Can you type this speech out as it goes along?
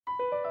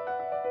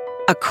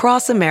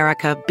Across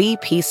America,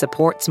 BP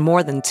supports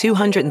more than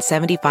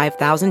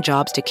 275,000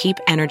 jobs to keep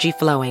energy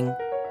flowing.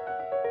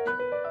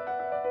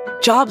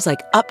 Jobs like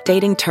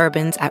updating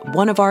turbines at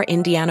one of our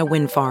Indiana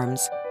wind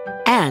farms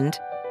and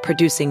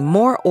producing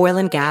more oil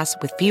and gas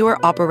with fewer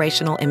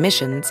operational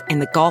emissions in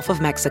the Gulf of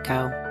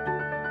Mexico.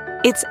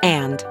 It's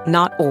and,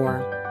 not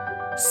or.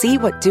 See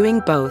what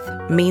doing both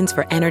means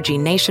for energy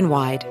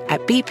nationwide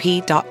at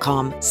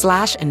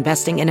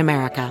bp.com/investing in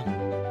America.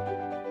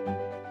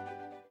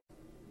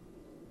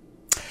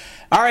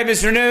 All right,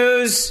 Mr.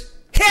 News,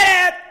 hit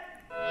it!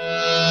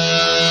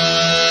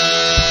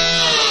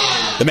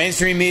 The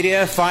mainstream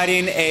media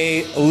fighting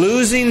a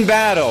losing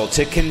battle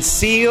to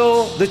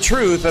conceal the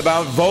truth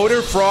about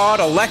voter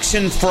fraud,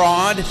 election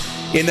fraud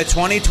in the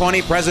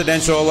 2020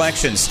 presidential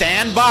election.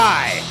 Stand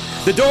by.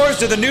 The doors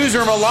to the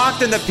newsroom are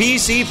locked and the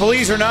PC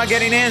police are not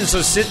getting in,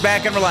 so sit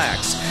back and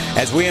relax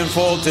as we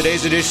unfold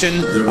today's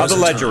edition of the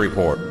Ledger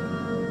Report.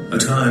 A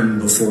time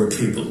before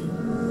cable,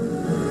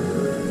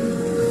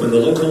 when the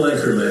local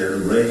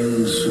anchorman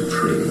reigned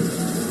supreme.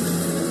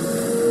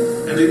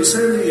 And in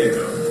San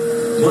Diego,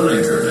 one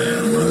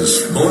anchorman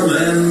was more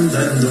man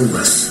than the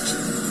rest.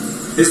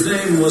 His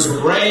name was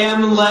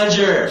Graham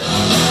Ledger.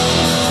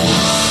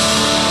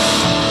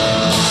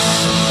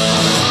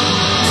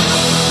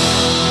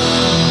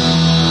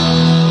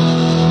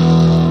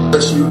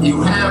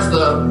 You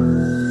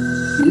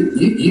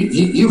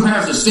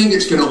have the thing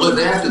that's going to live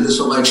after this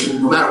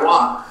election, no matter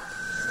what,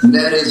 and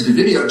that is the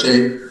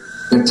videotape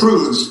that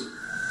proves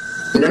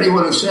that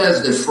anyone who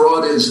says that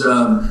fraud is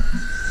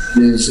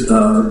been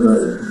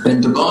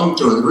debunked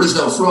or there is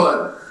no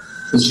fraud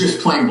is just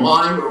plain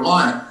blind or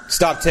lying.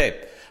 Stop tape.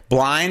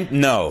 Blind?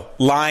 No.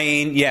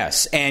 Lying?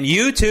 Yes. And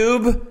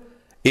YouTube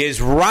is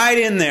right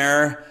in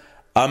there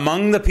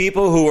among the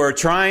people who are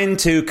trying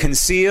to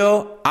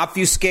conceal,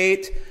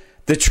 obfuscate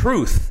the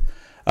truth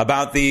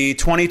about the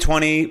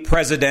 2020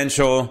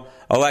 presidential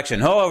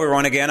election. Hello,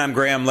 everyone. Again, I'm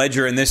Graham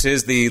Ledger, and this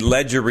is the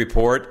Ledger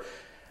Report,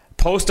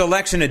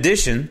 post-election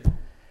edition,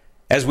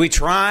 as we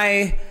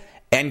try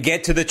and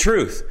get to the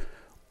truth.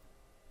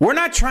 We're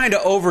not trying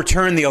to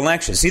overturn the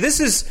election. See, this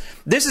is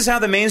how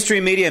the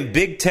mainstream media and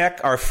big tech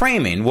are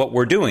framing what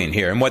we're doing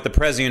here and what the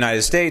President of the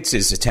United States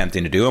is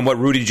attempting to do and what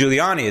Rudy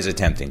Giuliani is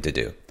attempting to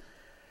do.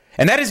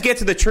 And that is get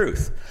to the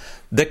truth,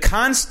 the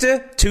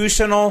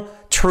constitutional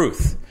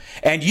truth.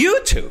 And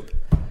YouTube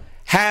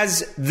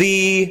has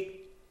the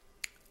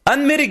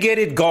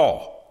unmitigated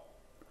gall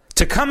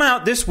to come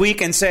out this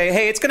week and say,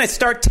 hey, it's going to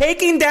start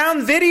taking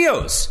down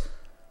videos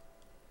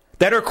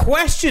that are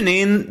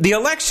questioning the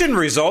election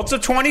results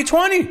of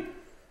 2020.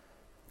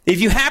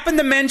 If you happen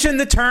to mention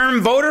the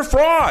term voter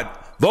fraud,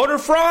 they're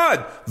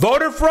going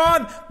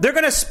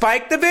to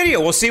spike the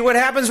video. We'll see what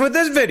happens with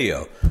this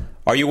video.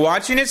 Are you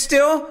watching it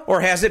still,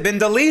 or has it been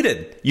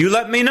deleted? You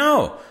let me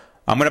know.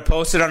 I'm going to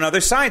post it on other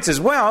sites as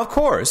well, of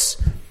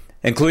course,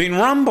 including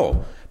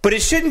Rumble. But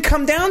it shouldn't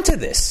come down to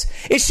this.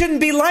 It shouldn't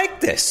be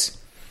like this.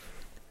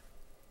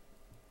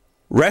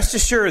 Rest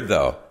assured,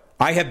 though,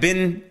 I have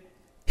been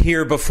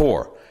here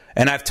before.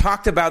 And I've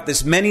talked about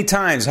this many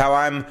times, how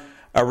I'm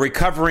a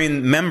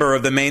recovering member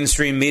of the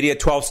mainstream media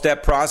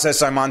 12-step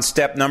process. I'm on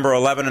step number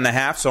 11 and a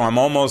half, so I'm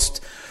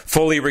almost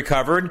fully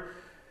recovered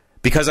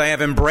because I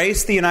have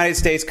embraced the United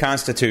States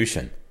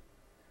Constitution.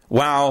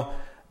 While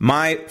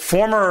my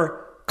former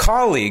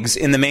colleagues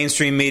in the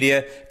mainstream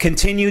media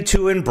continue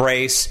to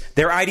embrace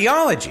their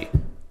ideology.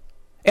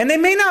 And they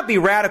may not be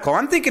radical.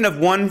 I'm thinking of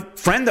one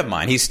friend of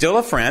mine. He's still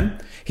a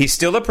friend. He's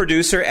still a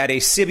producer at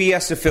a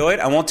CBS affiliate.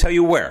 I won't tell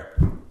you where.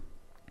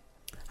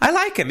 I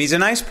like him. He's a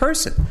nice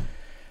person.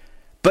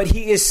 But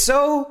he is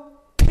so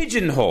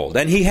pigeonholed,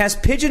 and he has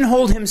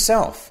pigeonholed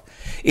himself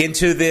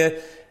into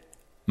the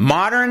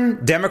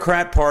modern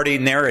Democrat Party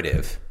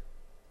narrative,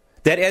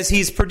 that as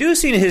he's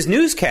producing his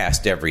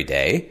newscast every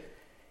day,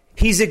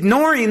 he's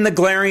ignoring the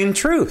glaring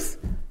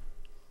truth.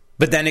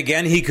 But then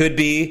again, he could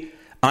be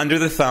under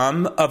the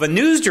thumb of a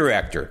news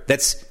director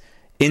that's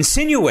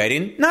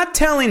insinuating, not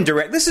telling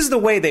direct. This is the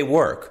way they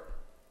work.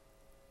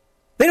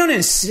 They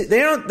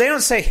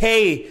don't say,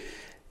 hey,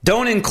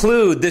 don't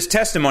include this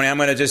testimony I'm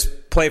going to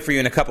just play for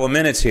you in a couple of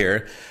minutes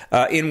here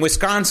in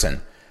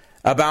Wisconsin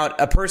about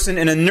a person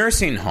in a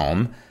nursing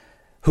home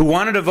who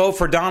wanted to vote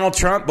for Donald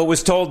Trump but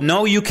was told,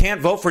 no, you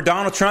can't vote for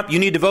Donald Trump. You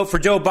need to vote for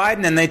Joe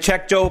Biden. And they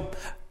checked Joe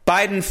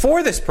Biden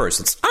for this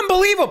person. It's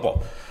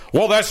unbelievable.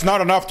 Well, that's not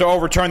enough to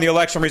overturn the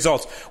election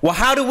results. Well,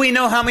 how do we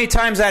know how many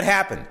times that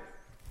happened?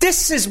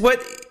 This is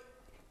what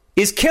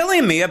is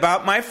killing me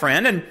about my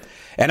friend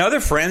and other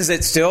friends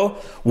that still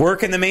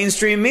work in the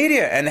mainstream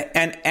media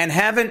and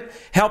haven't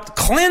helped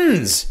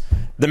cleanse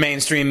the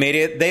mainstream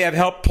media. They have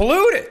helped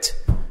pollute it.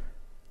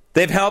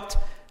 They've helped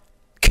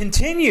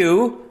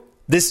continue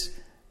this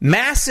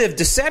massive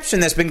deception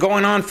that's been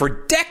going on for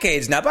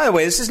decades now. By the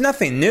way, this is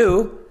nothing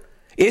new.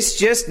 It's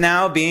just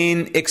now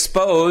being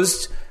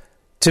exposed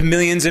to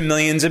millions and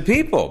millions of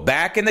people.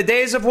 Back in the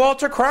days of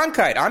Walter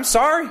Cronkite. I'm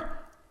sorry.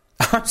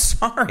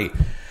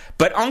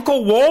 But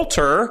Uncle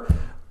Walter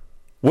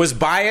was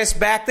biased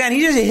back then.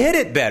 He just hid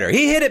it better.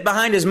 He hid it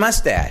behind his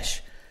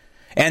mustache.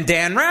 And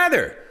Dan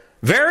Rather,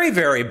 very,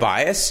 very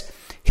biased,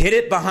 hid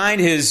it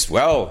behind his,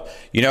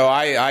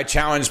 I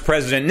challenged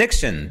President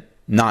Nixon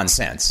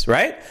nonsense,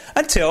 right?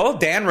 Until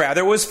Dan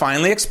Rather was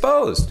finally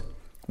exposed.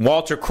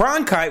 Walter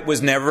Cronkite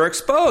was never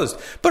exposed.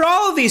 But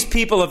all of these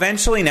people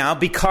eventually now,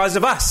 because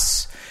of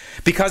us,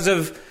 because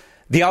of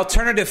the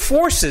alternative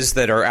forces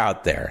that are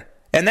out there,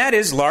 and that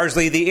is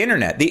largely the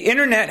internet. The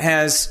internet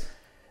has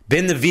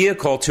been the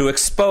vehicle to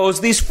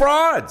expose these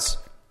frauds.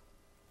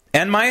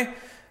 And my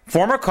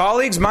former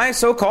colleagues, my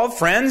so-called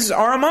friends,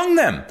 are among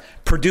them,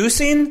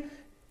 producing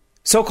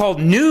so-called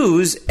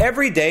news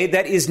every day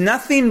that is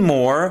nothing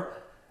more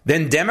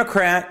than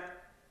Democrat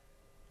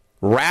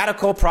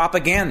radical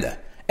propaganda.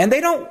 And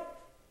they don't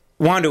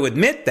want to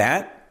admit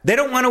that. They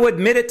don't want to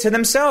admit it to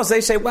themselves.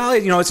 They say,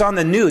 it's on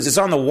the news. It's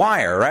on the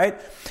wire, right?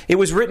 It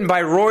was written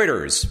by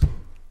Reuters.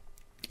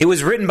 It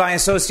was written by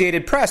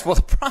Associated Press. Well,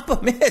 the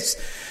problem is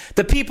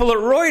the people at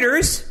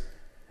Reuters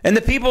and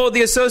the people of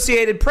the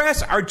Associated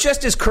Press are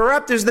just as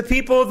corrupt as the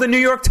people of the New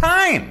York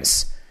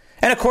Times.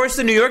 And, of course,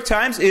 the New York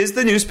Times is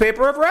the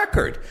newspaper of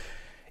record.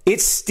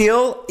 It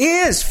still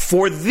is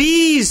for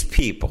these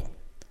people,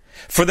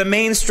 for the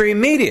mainstream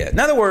media. In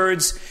other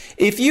words,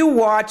 if you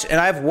watch, and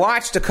I've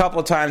watched a couple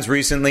of times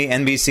recently,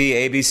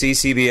 NBC, ABC,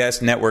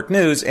 CBS, Network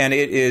News, and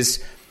it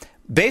is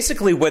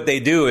basically what they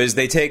do is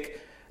they take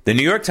the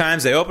New York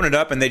Times, they open it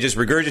up, and they just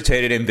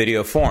regurgitate it in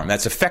video form.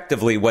 That's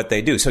effectively what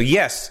they do. So,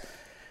 yes,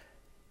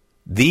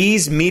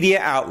 these media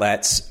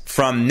outlets,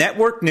 from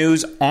Network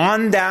News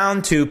on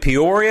down to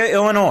Peoria,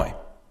 Illinois,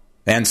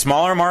 and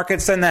smaller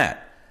markets than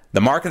that,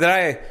 the market that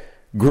I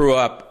grew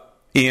up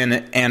in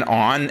and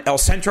on, El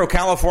Centro,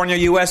 California,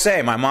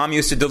 USA. My mom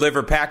used to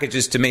deliver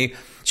packages to me.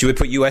 She would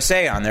put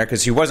USA on there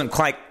because she wasn't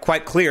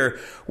quite clear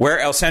where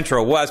El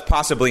Centro was,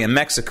 possibly in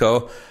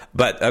Mexico,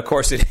 but of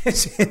course it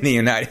is in the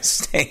United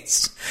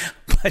States.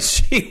 But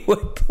she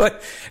would put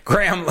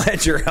Graham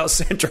Ledger, El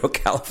Centro,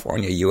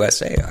 California,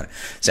 USA on it.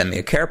 Send me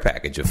a care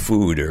package of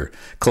food or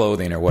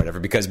clothing or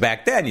whatever, because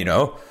back then,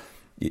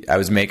 I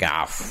was making,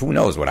 who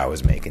knows what I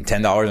was making,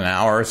 $10 an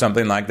hour or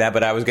something like that,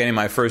 but I was getting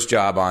my first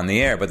job on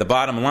the air. But the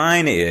bottom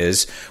line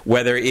is,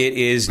 whether it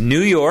is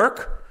New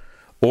York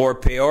or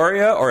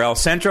Peoria or El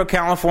Centro,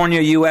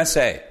 California,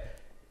 USA,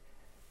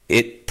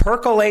 it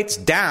percolates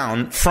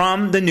down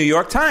from the New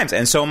York Times.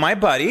 And so my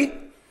buddy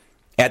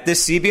at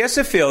this CBS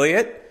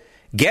affiliate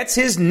gets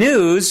his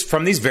news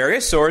from these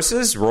various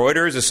sources,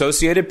 Reuters,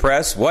 Associated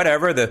Press,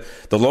 whatever, the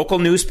local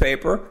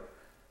newspaper,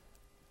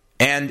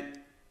 and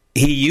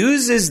he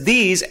uses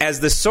these as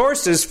the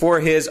sources for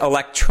his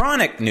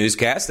electronic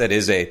newscast, that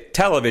is a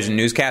television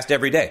newscast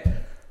every day.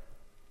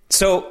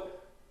 So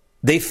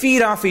they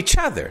feed off each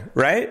other,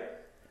 right?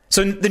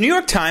 So the New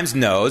York Times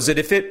knows that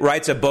if it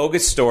writes a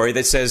bogus story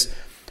that says,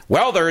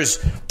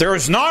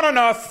 there's not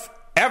enough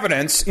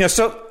evidence,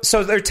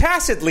 so they're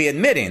tacitly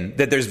admitting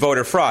that there's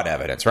voter fraud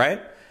evidence,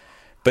 right?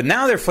 But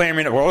now they're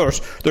flaming,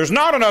 there's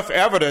not enough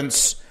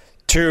evidence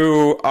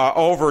to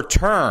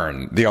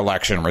overturn the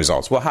election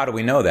results. Well, how do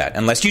we know that?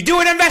 Unless you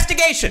do an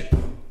investigation.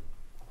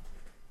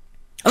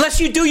 Unless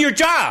you do your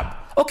job.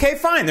 Okay,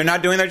 fine, they're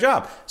not doing their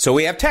job. So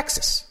we have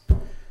Texas.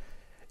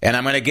 And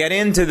I'm going to get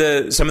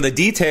into some of the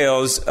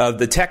details of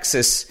the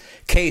Texas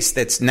case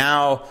that's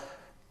now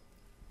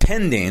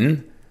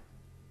pending.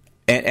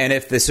 And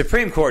if the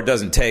Supreme Court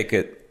doesn't take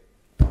it,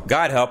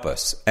 God help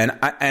us. And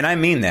I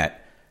mean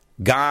that.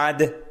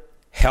 God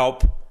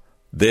help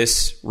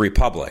this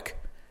republic.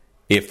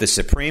 If the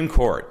Supreme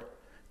Court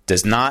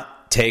does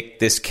not take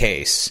this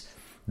case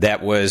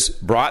that was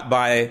brought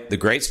by the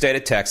great state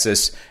of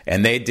Texas,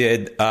 and they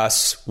did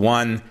us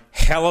one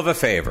hell of a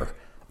favor,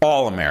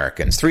 all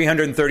Americans,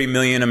 330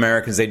 million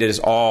Americans, they did us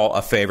all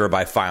a favor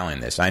by filing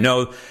this. I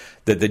know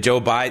that the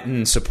Joe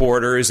Biden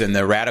supporters and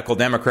the radical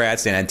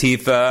Democrats and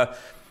Antifa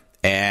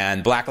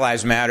and Black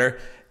Lives Matter,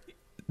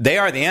 they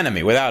are the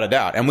enemy, without a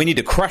doubt, and we need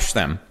to crush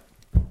them,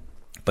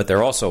 but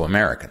they're also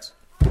Americans.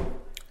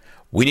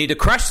 We need to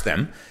crush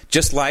them,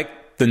 just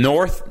like the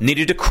North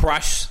needed to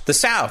crush the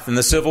South in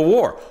the Civil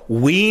War.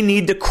 We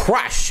need to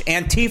crush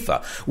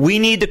Antifa. We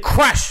need to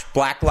crush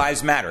Black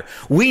Lives Matter.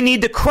 We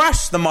need to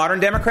crush the modern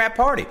Democrat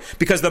Party,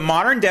 because the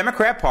modern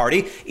Democrat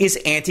Party is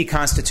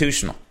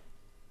anti-constitutional,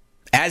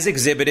 as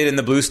exhibited in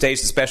the blue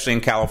states, especially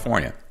in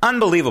California.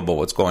 Unbelievable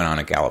what's going on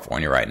in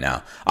California right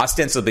now,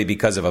 ostensibly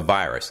because of a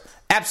virus.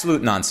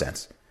 Absolute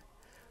nonsense.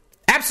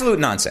 Absolute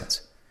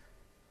nonsense.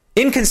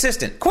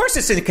 Inconsistent. Of course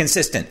it's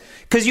inconsistent,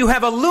 because you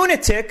have a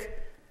lunatic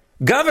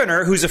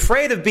governor who's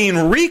afraid of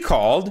being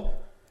recalled,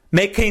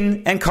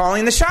 making and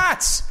calling the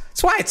shots.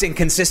 That's why it's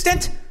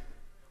inconsistent.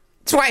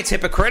 That's why it's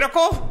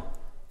hypocritical.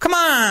 Come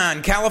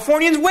on,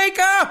 Californians, wake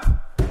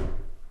up.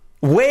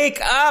 Wake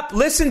up.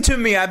 Listen to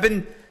me. I've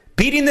been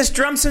beating this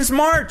drum since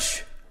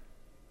March.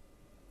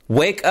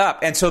 Wake up.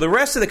 And so the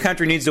rest of the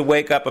country needs to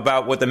wake up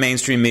about what the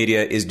mainstream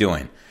media is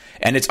doing.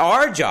 And it's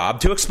our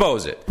job to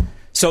expose it.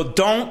 So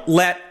don't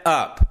let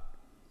up.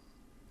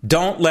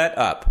 Don't let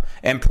up.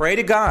 And pray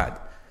to God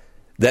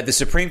that the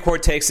Supreme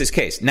Court takes this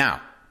case.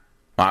 Now,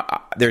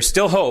 there's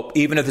still hope,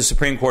 even if the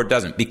Supreme Court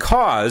doesn't,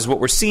 because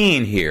what we're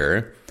seeing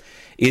here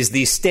is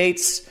the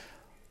states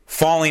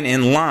falling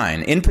in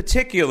line. In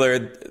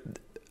particular,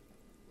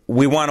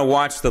 we want to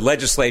watch the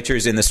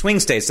legislatures in the swing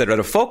states that are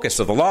the focus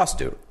of the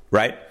lawsuit,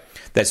 right?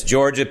 That's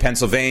Georgia,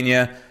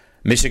 Pennsylvania,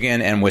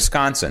 Michigan, and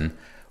Wisconsin.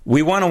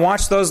 We want to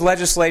watch those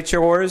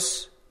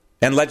legislatures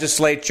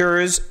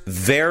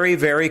very,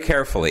 very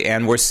carefully.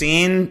 And we're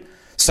seeing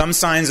some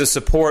signs of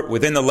support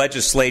within the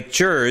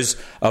legislatures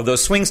of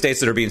those swing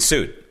states that are being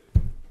sued.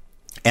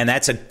 And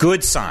that's a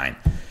good sign.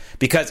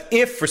 Because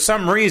if for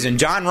some reason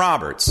John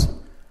Roberts,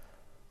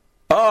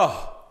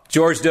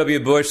 George W.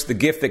 Bush, the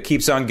gift that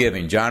keeps on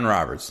giving, John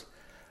Roberts.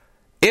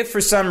 If for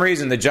some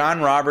reason the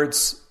John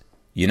Roberts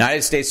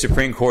United States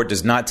Supreme Court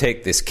does not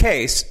take this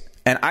case,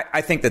 and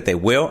I think that they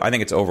will, I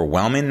think it's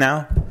overwhelming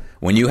now,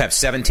 when you have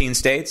 17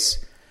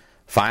 states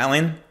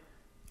filing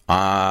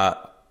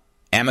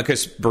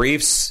amicus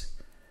briefs,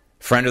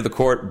 friend of the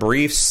court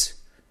briefs,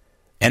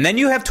 and then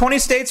you have 20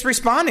 states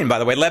responding, by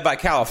the way, led by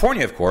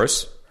California, of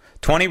course,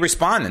 20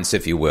 respondents,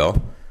 if you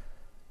will,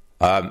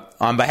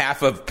 on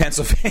behalf of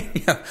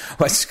Pennsylvania.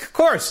 Of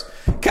course,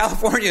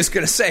 California is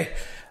going to say,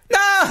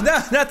 no,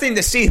 nothing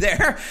to see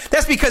there.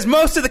 That's because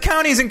most of the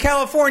counties in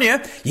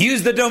California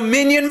use the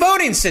Dominion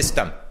voting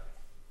system.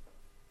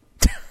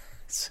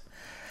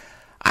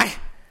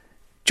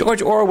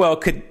 George Orwell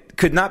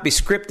could not be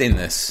scripting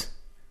this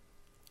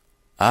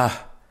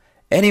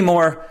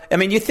anymore. I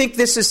mean, you think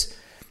this is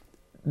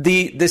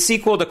the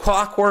sequel to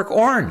Clockwork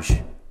Orange?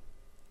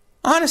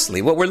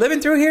 Honestly, what we're living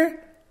through here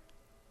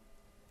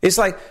is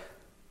like,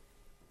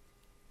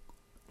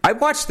 I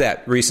watched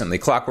that recently,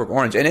 Clockwork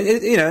Orange, and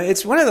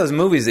it's one of those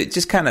movies that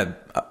just kind of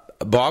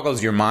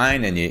boggles your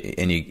mind, and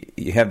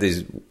you have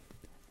these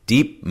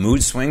deep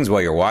mood swings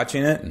while you're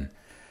watching it.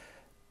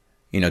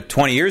 And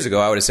 20 years ago,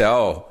 I would have said,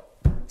 "Oh,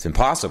 it's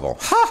impossible."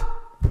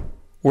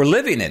 We're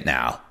living it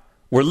now.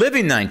 We're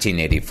living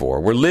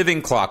 1984. We're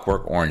living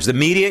Clockwork Orange. The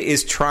media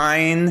is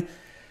trying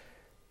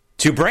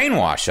to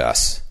brainwash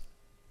us.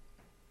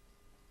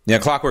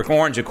 Clockwork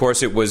Orange, of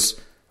course, it was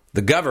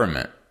the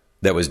government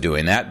that was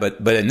doing that, but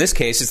in this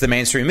case, it's the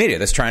mainstream media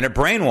that's trying to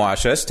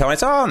brainwash us, telling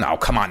us, "Oh, no,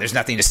 come on, there's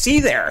nothing to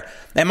see there."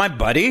 And my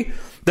buddy,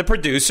 the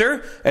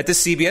producer at the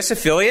CBS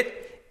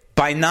affiliate,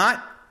 by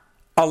not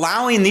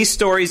allowing these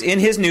stories in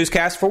his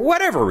newscast for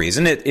whatever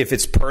reason, if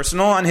it's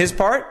personal on his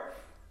part,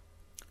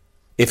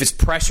 if it's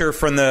pressure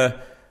from the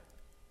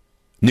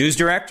news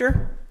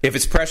director, if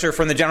it's pressure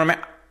from the general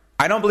manager.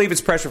 I don't believe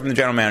it's pressure from the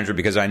general manager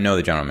because I know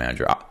the general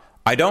manager.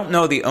 I don't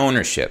know the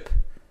ownership.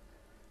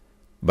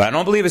 But I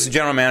don't believe it's the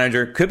general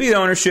manager. Could be the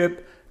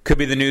ownership. Could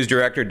be the news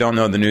director. Don't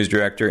know the news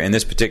director in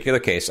this particular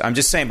case. I'm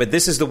just saying, but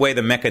this is the way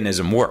the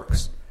mechanism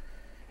works.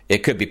 It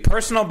could be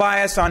personal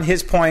bias on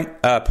his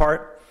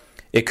part.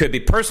 It could be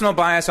personal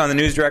bias on the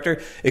news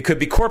director. It could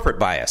be corporate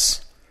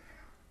bias.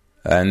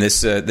 And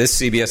this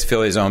CBS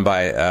affiliate is owned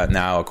by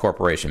now a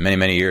corporation. Many,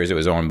 many years it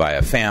was owned by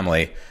a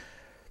family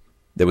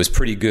that was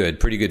pretty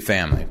good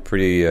family,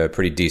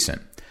 pretty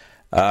decent.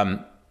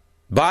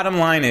 Bottom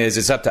line is,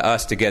 it's up to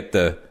us to get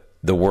the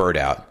word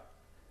out.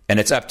 And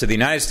it's up to the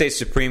United States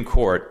Supreme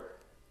Court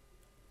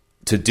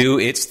to do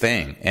its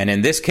thing. And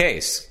in this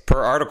case,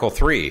 per Article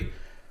 3,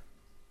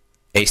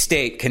 a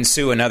state can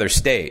sue another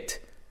state.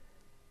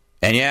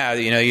 And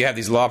you have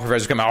these law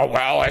professors come out, "Oh,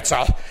 well,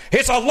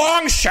 it's a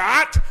long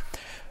shot."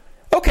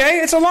 Okay,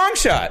 it's a long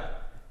shot.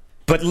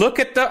 But look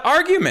at the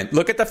argument.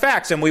 Look at the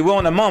facts, and we will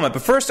in a moment.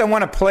 But first, I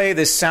want to play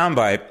this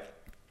soundbite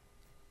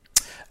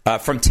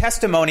from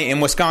testimony in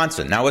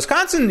Wisconsin. Now,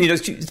 Wisconsin,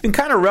 it's been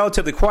kind of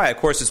relatively quiet.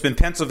 Of course, it's been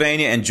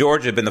Pennsylvania and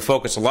Georgia have been the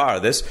focus of a lot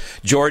of this.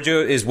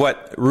 Georgia is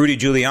what Rudy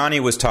Giuliani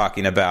was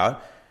talking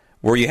about,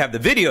 where you have the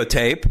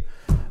videotape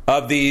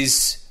of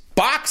these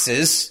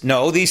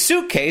these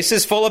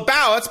suitcases full of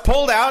ballots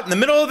pulled out in the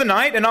middle of the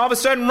night and all of a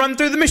sudden run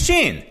through the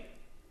machine.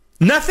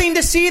 Nothing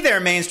to see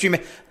there, mainstream.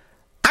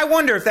 I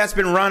wonder if that's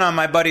been run on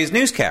my buddy's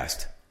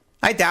newscast.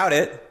 I doubt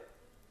it.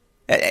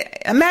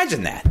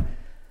 Imagine that.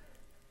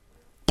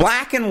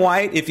 Black and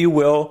white, if you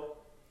will,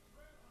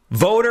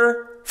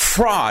 voter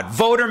fraud,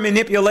 voter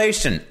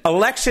manipulation,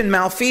 election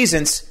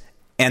malfeasance,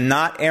 and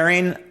not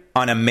airing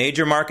on a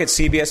major market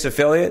CBS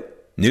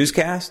affiliate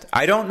newscast?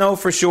 I don't know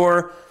for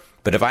sure,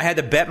 but if I had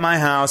to bet my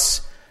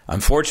house,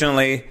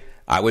 unfortunately,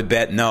 I would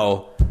bet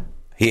no,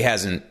 he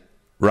hasn't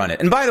run it.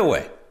 And by the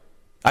way,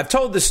 I've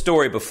told this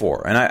story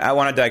before, and I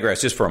want to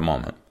digress just for a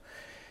moment.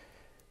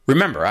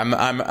 Remember, I'm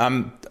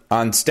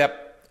on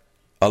step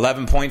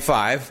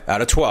 11.5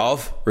 out of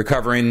 12,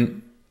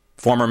 recovering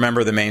former member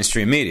of the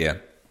mainstream media.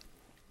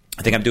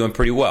 I think I'm doing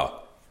pretty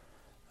well.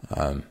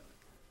 I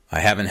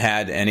haven't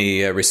had any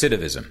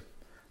recidivism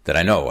that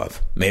I know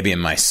of, maybe in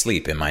my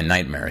sleep, in my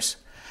nightmares.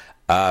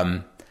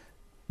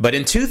 But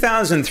in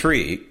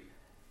 2003,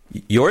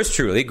 yours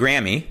truly,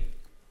 Grammy,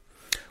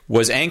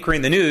 was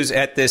anchoring the news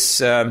at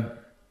this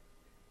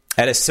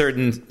at a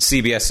certain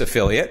CBS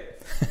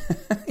affiliate.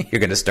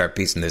 You're going to start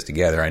piecing this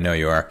together. I know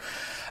you are.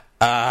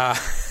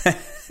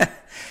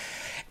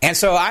 And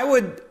so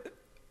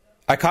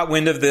I caught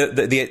wind of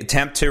the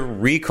attempt to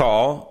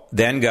recall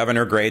then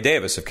Governor Gray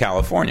Davis of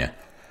California.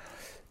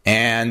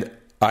 And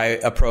I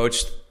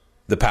approached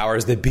the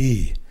powers that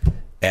be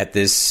at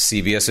this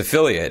CBS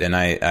affiliate, and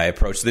I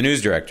approached the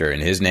news director,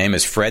 and his name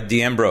is Fred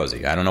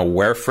D'Ambrosi. I don't know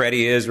where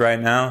Freddie is right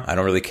now. I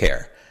don't really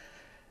care,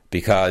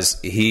 because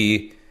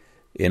he,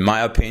 in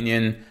my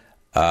opinion,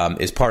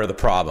 is part of the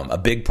problem, a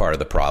big part of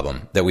the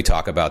problem that we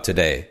talk about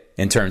today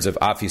in terms of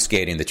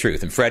obfuscating the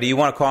truth. And Freddie, you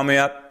want to call me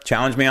up,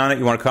 challenge me on it?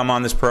 You want to come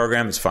on this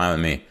program? It's fine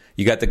with me.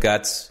 You got the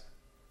guts?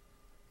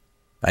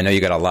 I know you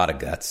got a lot of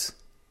guts.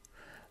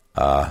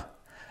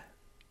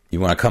 You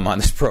want to come on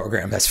this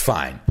program? That's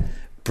fine.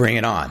 Bring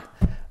it on.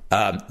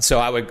 So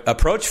I would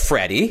approach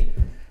Freddie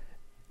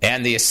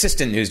and the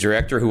assistant news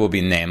director, who will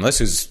be nameless,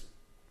 who's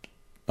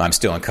I'm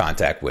still in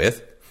contact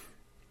with.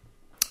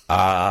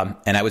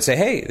 And I would say,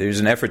 hey, there's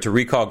an effort to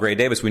recall Gray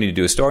Davis. We need to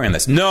do a story on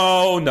this.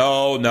 No.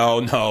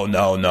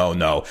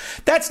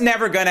 That's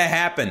never going to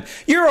happen.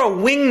 You're a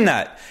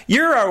wingnut.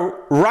 You're a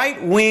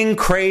right-wing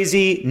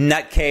crazy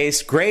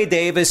nutcase. Gray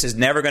Davis is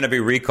never going to be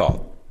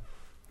recalled.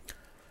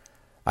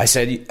 I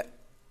said,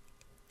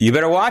 you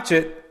better watch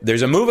it.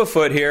 There's a move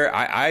afoot here.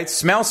 I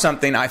smell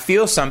something. I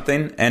feel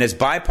something, and it's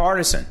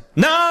bipartisan.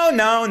 No,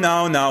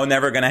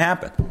 never going to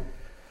happen.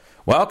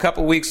 Well, a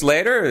couple weeks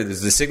later,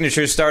 as the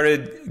signatures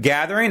started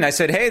gathering, I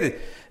said, hey,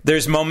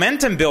 there's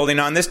momentum building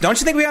on this. Don't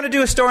you think we ought to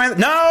do a story on it?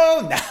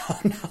 No.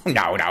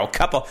 A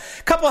couple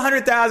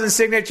 100,000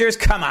 signatures?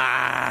 Come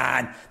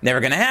on. Never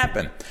going to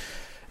happen.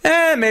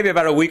 And maybe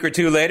about a week or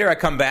two later, I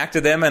come back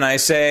to them and I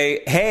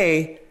say,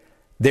 hey,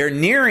 they're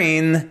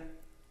nearing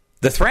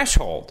the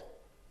threshold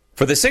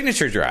for the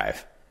signature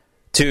drive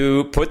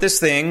to put this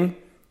thing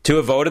to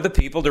a vote of the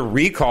people to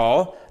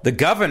recall the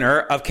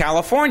governor of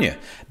California.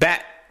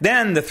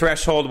 Then the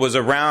threshold was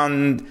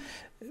around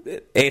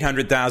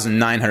 800,000,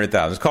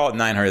 900,000. Call it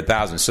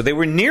 900,000. So they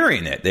were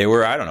nearing it. They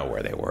were, I don't know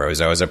where they were.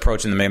 I was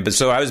approaching them. But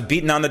so I was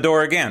beating on the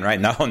door again, right?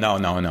 No. They're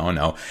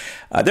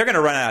going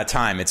to run out of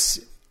time. It's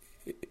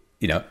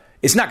not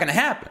going to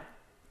happen.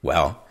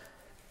 Well,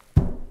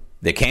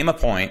 there came a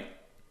point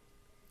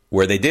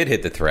where they did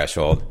hit the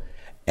threshold,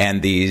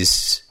 and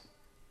these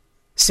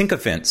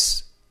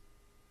sycophants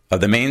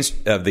of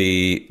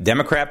the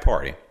Democrat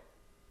Party,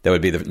 that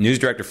would be the news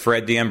director,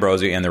 Fred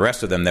D'Ambrosi, and the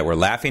rest of them that were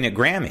laughing at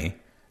Grammy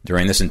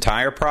during this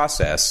entire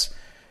process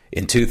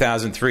in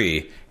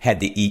 2003, had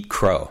to eat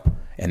crow.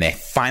 And they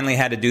finally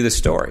had to do the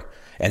story.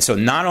 And so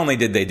not only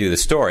did they do the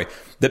story,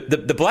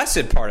 the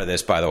blessed part of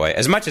this, by the way,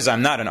 as much as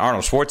I'm not an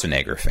Arnold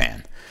Schwarzenegger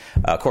fan,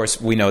 of course,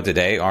 we know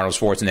today Arnold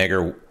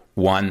Schwarzenegger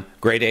won.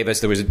 Gray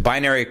Davis, there was a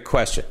binary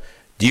question.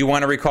 Do you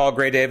want to recall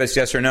Gray Davis,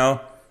 yes or no?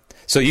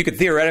 So you could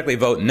theoretically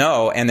vote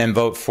no and then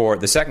vote for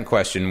the second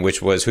question, which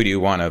was, who do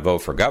you want to vote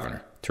for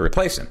governor to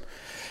replace him?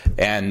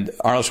 And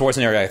Arnold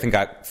Schwarzenegger, I think,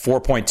 got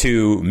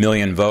 4.2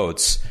 million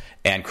votes.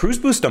 And Cruz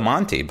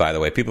Bustamante, by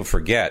the way, people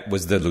forget,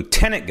 was the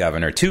lieutenant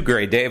governor to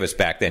Gray Davis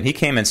back then. He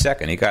came in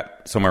second. He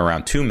got somewhere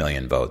around 2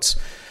 million votes.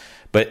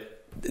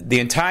 But the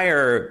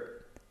entire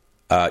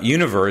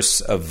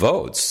universe of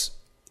votes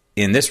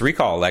in this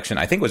recall election,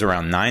 I think, was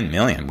around 9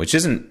 million, which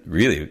isn't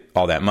really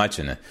all that much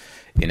in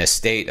a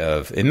state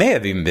of, it may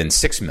have even been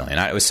 6 million.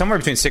 It was somewhere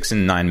between 6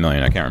 and 9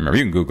 million. I can't remember.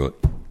 You can Google it.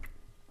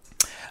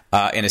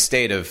 In a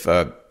state of,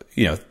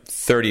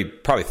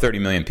 30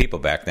 million people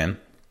back then.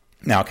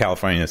 Now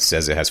California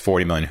says it has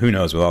 40 million. Who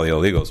knows with all the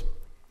illegals?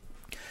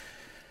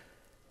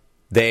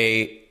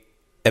 They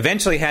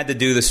eventually had to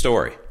do the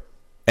story.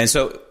 And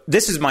so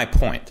this is my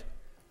point,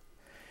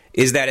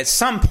 is that at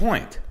some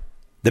point,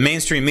 the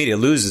mainstream media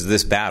loses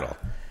this battle.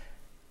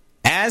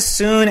 As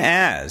soon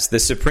as the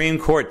Supreme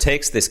Court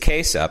takes this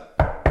case up,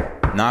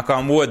 knock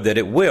on wood that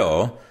it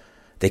will,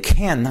 they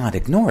cannot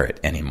ignore it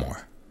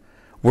anymore.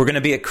 We're going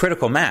to be at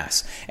critical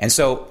mass. And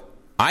so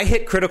I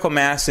hit critical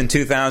mass in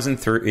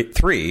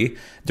 2003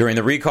 during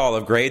the recall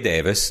of Gray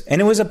Davis,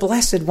 and it was a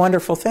blessed,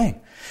 wonderful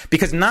thing.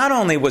 Because not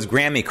only was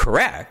Grammy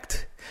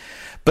correct,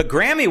 but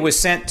Grammy was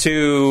sent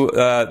to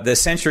the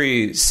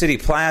Century City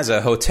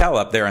Plaza Hotel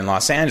up there in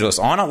Los Angeles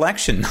on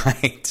election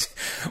night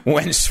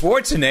when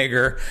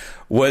Schwarzenegger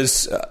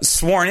was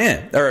sworn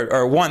in,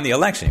 or won the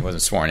election. He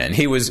wasn't sworn in.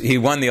 He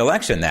won the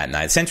election that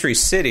night. Century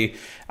City,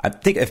 I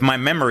think, if my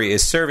memory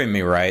is serving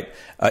me right,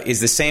 is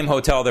the same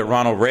hotel that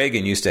Ronald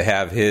Reagan used to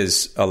have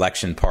his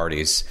election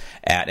parties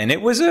at, and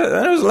it was an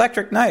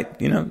electric night.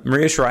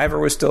 Maria Shriver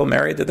was still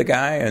married to the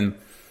guy, and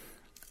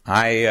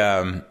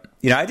I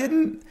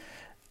didn't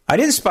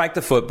spike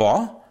the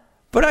football,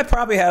 but I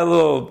probably had a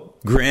little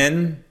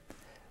grin,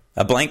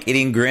 a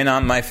blank-eating grin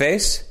on my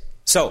face.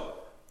 So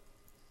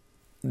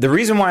the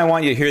reason why I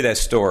want you to hear that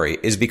story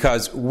is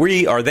because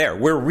we are there.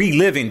 We're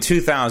reliving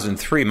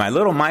 2003, my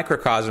little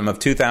microcosm of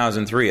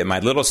 2003 at my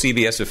little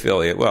CBS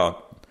affiliate.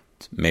 Well,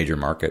 major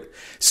market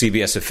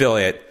CBS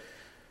affiliate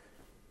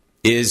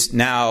is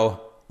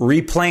now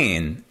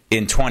replaying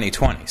in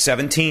 2020,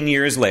 17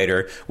 years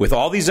later, with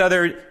all these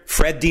other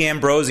Fred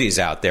D'Ambrosis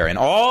out there and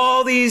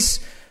all these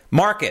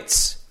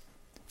markets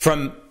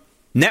from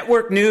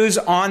network news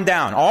on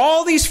down.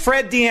 All these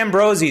Fred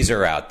D'Ambrosis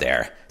are out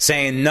there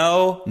saying,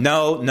 no,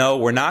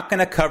 we're not going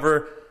to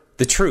cover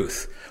the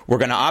truth. We're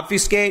going to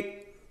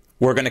obfuscate.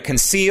 We're going to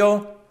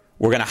conceal.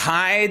 We're going to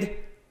hide.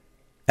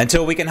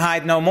 until we can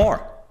hide no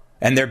more.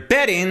 And they're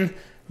betting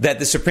that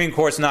the Supreme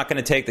Court's not going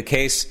to take the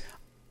case.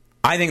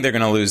 I think they're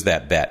going to lose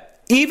that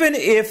bet. Even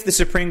if the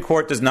Supreme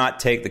Court does not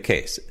take the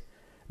case,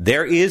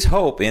 there is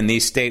hope in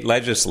these state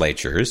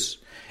legislatures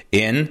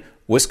in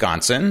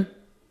Wisconsin,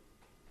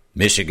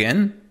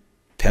 Michigan,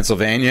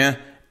 Pennsylvania,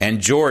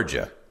 and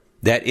Georgia,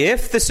 that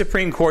if the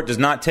Supreme Court does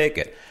not take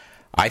it,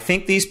 I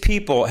think these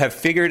people have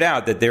figured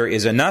out that there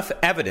is enough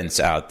evidence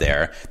out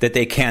there that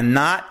they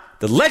cannot,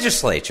 the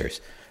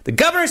legislatures, the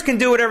governors can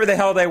do whatever the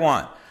hell they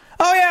want.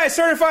 Oh yeah, I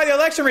certify the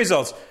election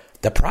results.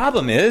 The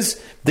problem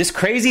is this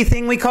crazy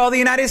thing we call the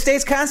United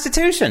States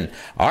Constitution,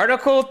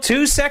 Article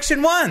 2,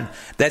 Section 1,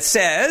 that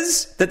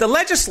says that the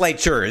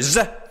legislatures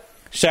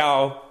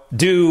shall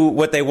do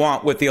what they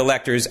want with the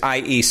electors,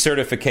 i.e.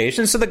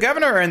 certification. So the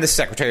governor and the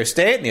Secretary of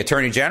State and the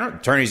attorneys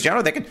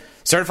general, they can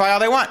certify all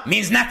they want.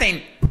 Means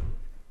nothing.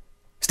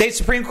 State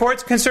Supreme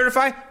Courts can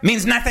certify.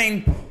 Means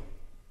nothing.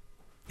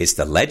 It's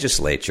the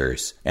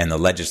legislatures and the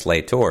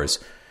legislators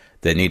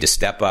that need to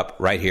step up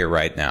right here,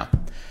 right now.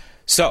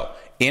 So,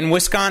 in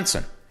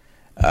Wisconsin,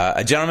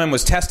 a gentleman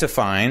was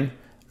testifying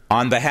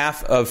on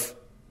behalf of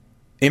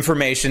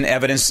information,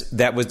 evidence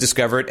that was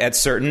discovered at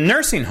certain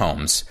nursing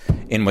homes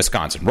in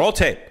Wisconsin. Roll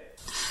tape.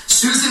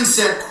 Susan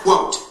said,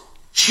 quote,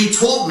 "She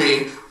told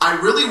me I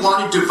really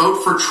wanted to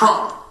vote for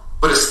Trump,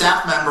 but a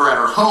staff member at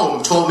her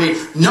home told me,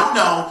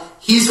 no,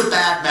 he's a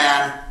bad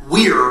man.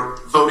 We're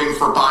voting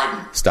for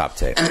Biden." Stop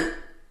tape.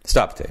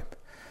 Stop tape.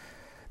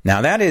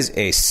 Now, that is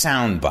a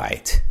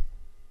soundbite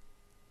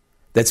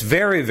that's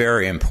very,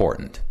 very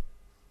important.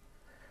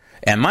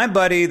 And my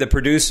buddy, the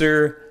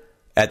producer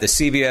at the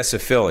CBS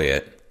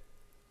affiliate,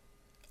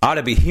 ought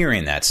to be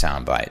hearing that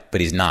soundbite,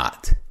 but he's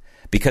not,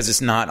 because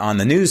it's not on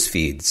the news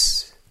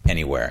feeds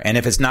anywhere. And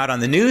if it's not on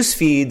the news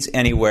feeds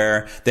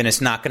anywhere, then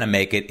it's not going to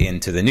make it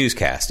into the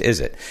newscast, is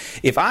it?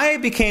 If I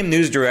became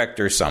news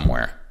director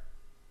somewhere,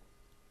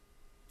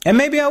 and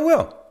maybe I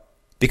will,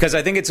 because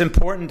I think it's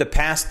important to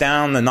pass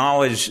down the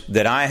knowledge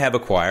that I have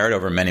acquired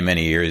over many,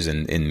 many years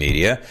in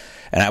media,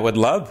 and I would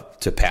love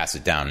to pass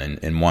it down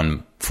in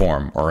one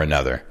form or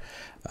another,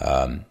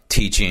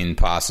 teaching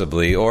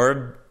possibly,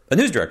 or a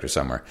news director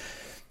somewhere.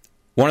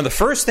 One of the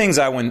first things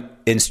I would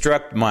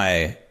instruct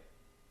my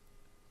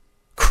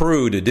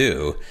crew to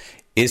do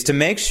is to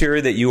make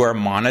sure that you are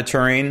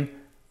monitoring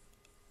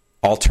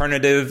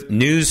alternative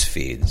news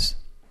feeds.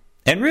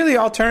 And really,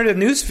 alternative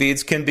news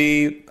feeds can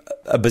be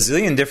a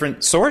bazillion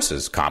different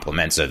sources,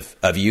 complements of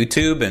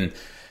YouTube, and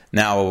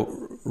now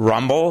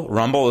Rumble.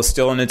 Rumble is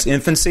still in its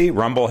infancy.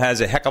 Rumble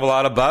has a heck of a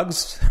lot of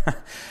bugs.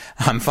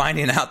 I'm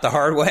finding out the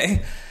hard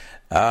way.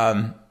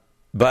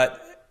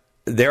 But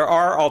there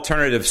are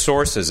alternative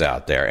sources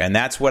out there, and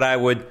that's what I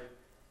would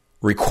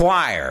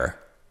require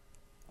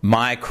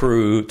my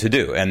crew to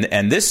do.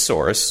 And this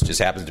source just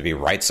happens to be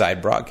Right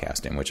Side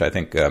Broadcasting, which I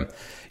think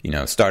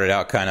started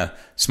out kind of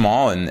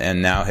small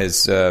and now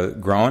has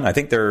grown. I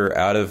think they're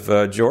out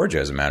of Georgia,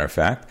 as a matter of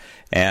fact,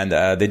 and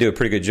they do a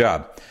pretty good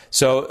job.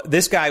 So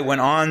this guy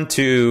went on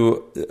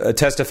to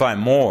testify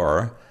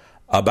more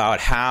about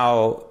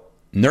how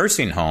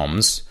nursing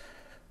homes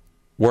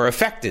were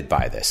affected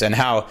by this and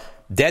how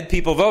dead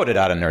people voted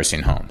out of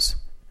nursing homes.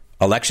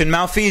 Election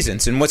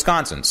malfeasance in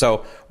Wisconsin.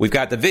 So we've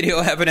got the video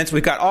evidence.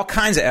 We've got all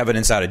kinds of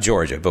evidence out of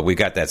Georgia, but we've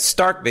got that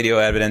stark video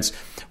evidence.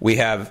 We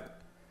have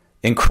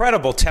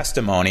incredible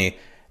testimony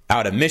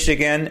out of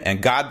Michigan,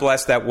 and God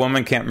bless that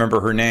woman, can't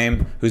remember her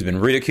name, who's been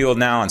ridiculed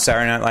now on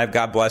Saturday Night Live.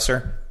 God bless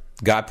her.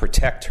 God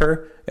protect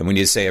her, and we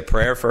need to say a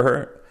prayer for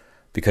her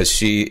because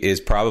she is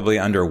probably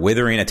under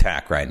withering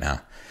attack right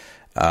now.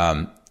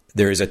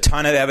 There is a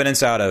ton of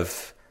evidence out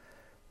of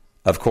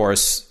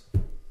course,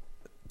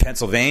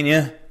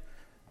 Pennsylvania.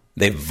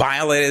 They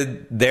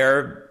violated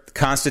their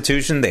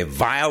Constitution. They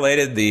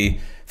violated the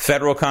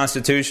federal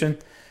Constitution.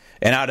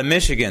 And out of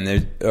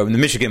Michigan,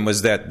 Michigan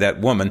was that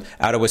woman.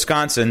 Out of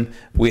Wisconsin,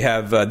 we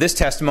have this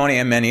testimony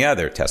and many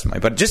other testimony.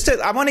 But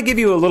I want to give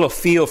you a little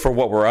feel for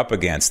what we're up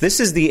against. This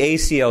is the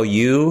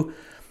ACLU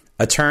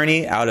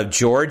attorney out of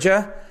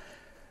Georgia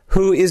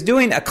who is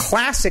doing a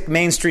classic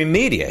mainstream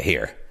media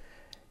here.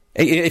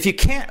 If you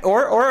can't,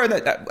 or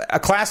a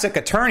classic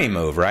attorney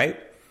move, right?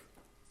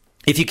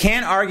 If you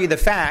can't argue the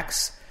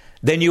facts,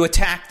 then you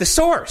attack the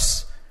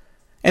source.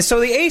 And so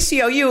the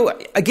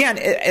ACLU, again,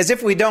 as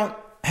if we don't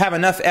have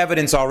enough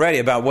evidence already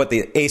about what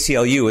the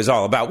ACLU is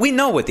all about. We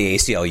know what the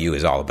ACLU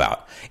is all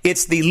about.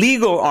 It's the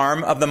legal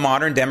arm of the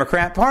modern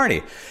Democrat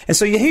Party. And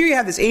so here you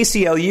have this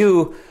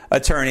ACLU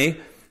attorney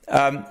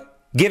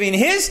giving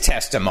his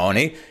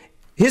testimony,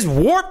 his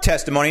warped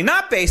testimony,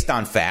 not based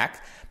on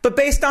fact, but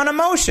based on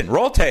emotion.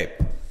 Roll tape.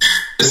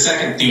 The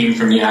second theme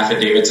from the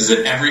affidavits is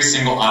that every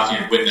single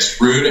affiant witnessed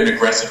rude and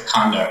aggressive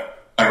conduct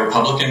by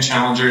Republican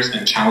challengers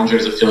and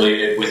challengers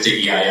affiliated with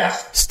the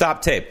EIF.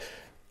 Stop tape.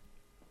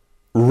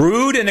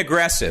 Rude and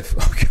aggressive.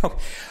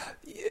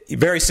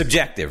 Very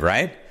subjective,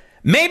 right?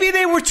 Maybe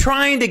they were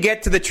trying to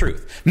get to the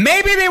truth.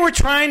 Maybe they were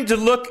trying to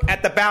look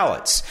at the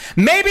ballots.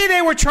 Maybe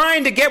they were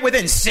trying to get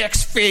within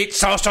 6 feet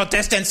social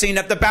distancing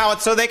of the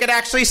ballots so they could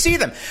actually see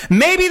them.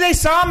 Maybe they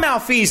saw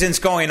malfeasance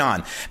going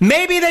on.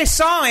 Maybe they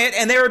saw it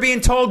and they were being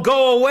told,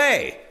 go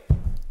away.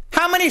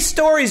 How many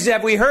stories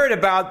have we heard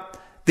about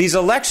these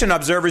election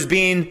observers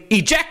being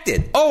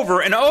ejected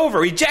over and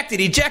over? Ejected.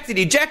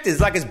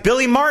 It's like it's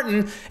Billy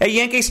Martin at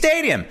Yankee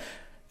Stadium.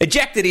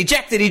 Ejected.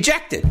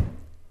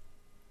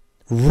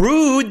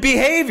 Rude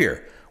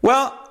behavior.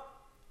 Well,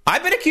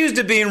 I've been accused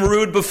of being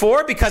rude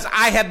before because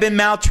I have been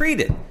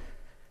maltreated.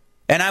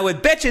 And I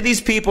would bet you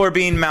these people are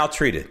being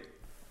maltreated.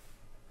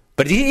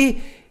 But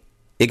it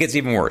gets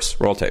even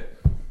worse. Roll tape.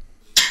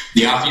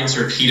 The audience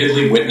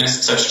repeatedly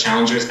witnessed such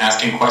challengers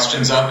asking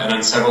questions of and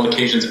on several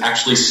occasions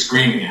actually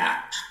screaming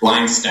at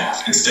line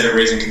staff instead of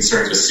raising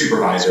concerns with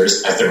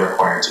supervisors as they're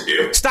required to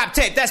do. Stop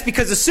tape. That's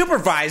because the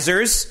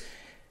supervisors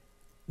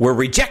were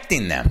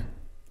rejecting them.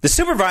 The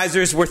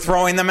supervisors were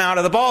throwing them out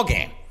of the ball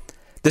game.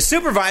 The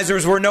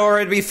supervisors were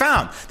nowhere to be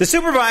found. The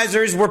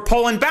supervisors were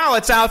pulling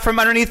ballots out from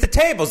underneath the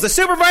tables. The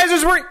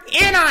supervisors were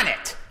in on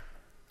it.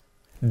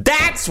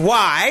 That's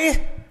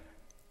why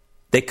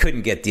they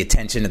couldn't get the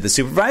attention of the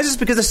supervisors,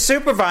 because the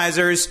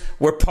supervisors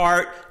were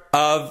part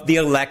of the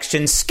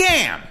election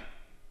scam.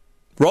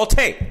 Roll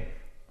tape.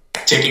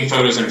 Taking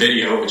photos and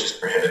video, which is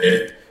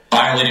prohibited.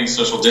 Violating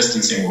social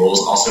distancing rules,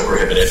 also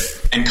prohibited,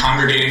 and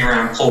congregating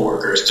around poll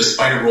workers,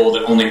 despite a rule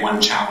that only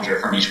one challenger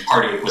from each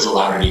party was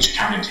allowed at each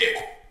counting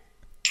table.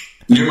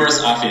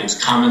 Numerous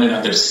Afghans commented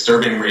on the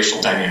disturbing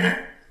racial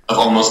dynamic of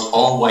almost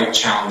all white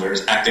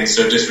challengers acting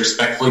so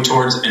disrespectfully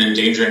towards and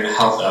endangering the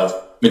health of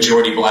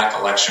majority black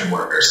election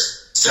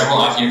workers.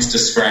 Several Afghans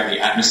described the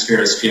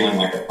atmosphere as feeling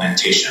like a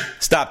plantation.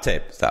 Stop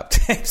tape. So,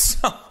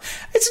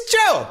 it's a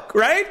joke,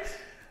 right?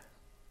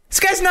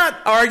 This guy's not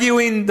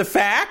arguing the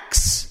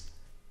facts.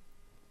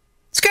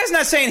 This guy's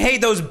not saying, hey,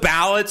 those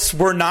ballots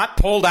were not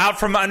pulled out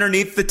from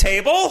underneath the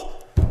table.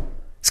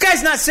 This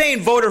guy's not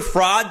saying voter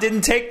fraud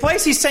didn't take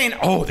place. He's saying,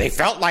 oh, they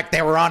felt like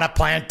they were on a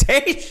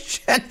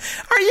plantation.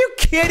 Are you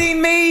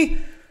kidding me?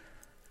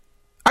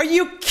 Are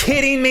you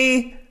kidding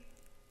me?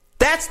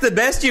 That's the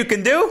best you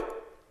can do?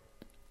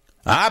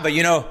 But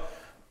you know,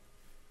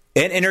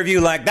 an interview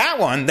like that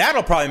one,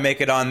 that'll probably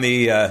make it on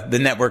the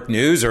network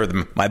news or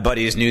my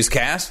buddy's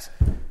newscast.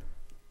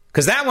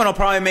 Because that one will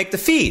probably make the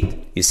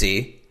feed, you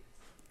see.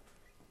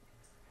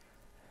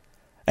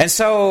 And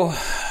so,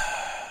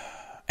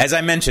 as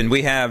I mentioned,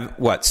 we have,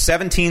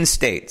 17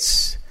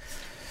 states.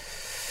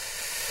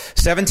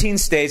 17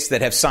 states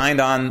that have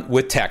signed on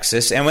with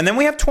Texas. And then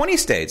we have 20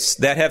 states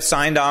that have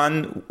signed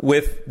on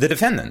with the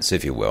defendants,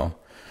 if you will.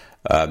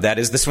 That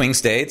is the swing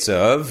states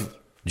of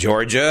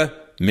Georgia,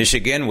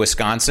 Michigan,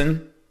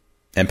 Wisconsin,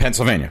 and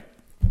Pennsylvania.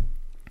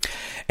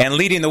 And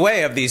leading the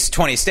way of these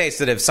 20 states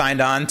that have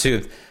signed on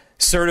to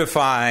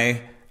certify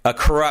a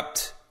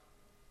corrupt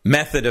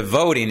method of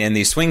voting in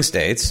these swing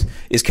states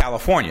is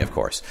California, of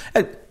course.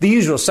 The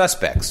usual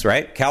suspects,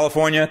 right?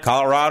 California,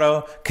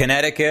 Colorado,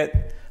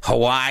 Connecticut,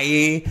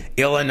 Hawaii,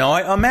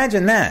 Illinois.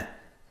 Imagine that.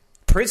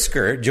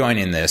 Pritzker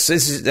joining this.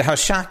 This is how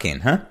shocking,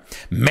 huh?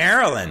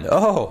 Maryland.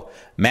 Oh,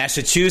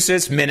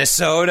 Massachusetts,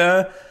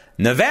 Minnesota,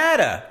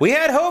 Nevada. We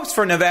had hopes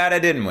for Nevada,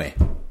 didn't we?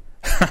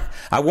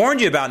 I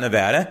warned you about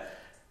Nevada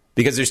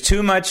because there's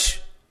too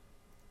much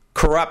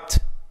corrupt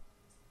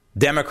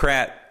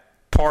Democrat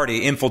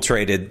Party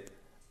infiltrated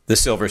the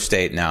Silver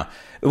State now.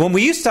 When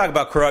we used to talk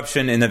about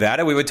corruption in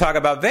Nevada, we would talk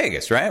about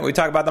Vegas, right? We'd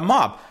talk about the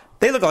mob.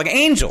 They look like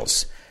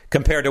angels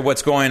compared to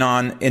what's going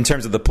on in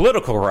terms of the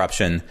political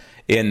corruption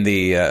in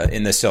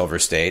the Silver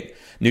State.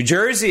 New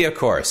Jersey, of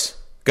course.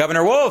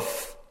 Governor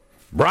Wolf.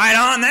 Right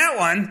on that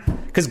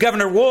one. Because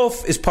Governor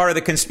Wolf is part of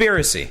the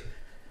conspiracy.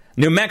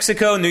 New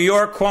Mexico, New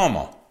York,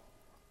 Cuomo.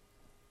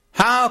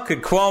 How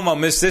could Cuomo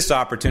miss this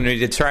opportunity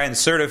to try and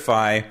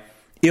certify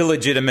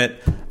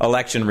illegitimate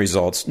election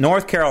results?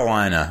 North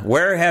Carolina,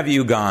 where have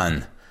you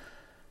gone?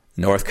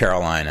 North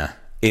Carolina.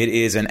 It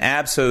is an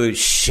absolute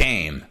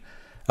shame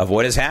of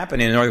what is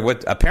happening in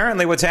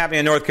apparently what's happening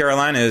in North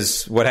Carolina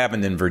is what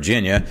happened in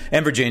Virginia.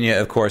 And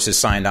Virginia, of course, has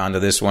signed on to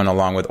this one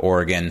along with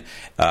Oregon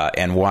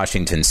and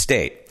Washington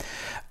State.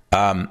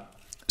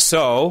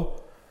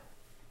 So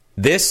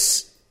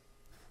this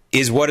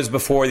is what is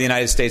before the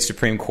United States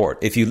Supreme Court.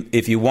 If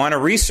you want to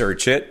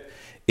research it,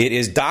 it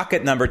is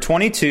docket number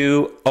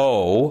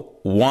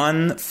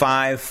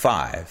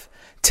 220155,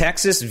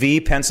 Texas v.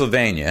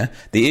 Pennsylvania.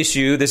 The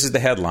issue, this is the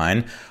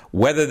headline,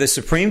 whether the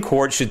Supreme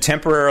Court should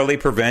temporarily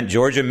prevent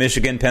Georgia,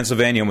 Michigan,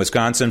 Pennsylvania, and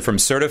Wisconsin from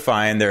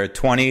certifying their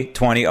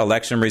 2020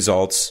 election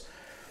results.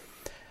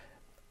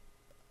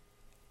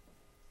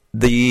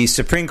 The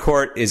Supreme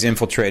Court is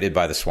infiltrated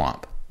by the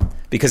swamp,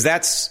 because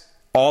that's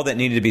all that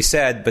needed to be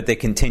said, but they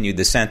continued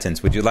the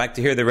sentence. Would you like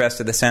to hear the rest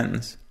of the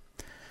sentence?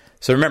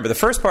 So remember, the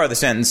first part of the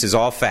sentence is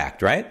all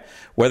fact, right?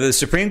 Whether the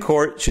Supreme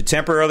Court should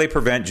temporarily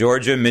prevent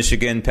Georgia,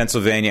 Michigan,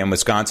 Pennsylvania, and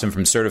Wisconsin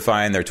from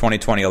certifying their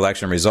 2020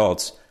 election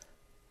results.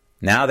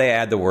 Now they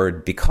add the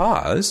word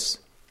because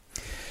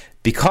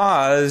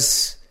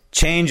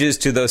changes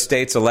to those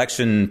states'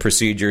 election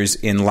procedures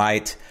in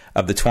light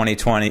of the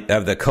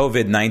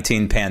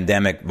COVID-19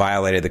 pandemic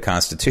violated the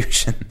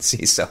Constitution.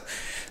 See, so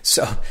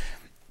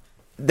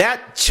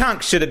that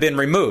chunk should have been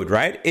removed,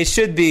 right? It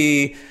should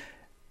be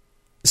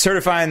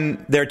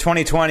certifying their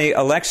 2020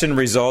 election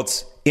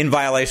results in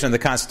violation of the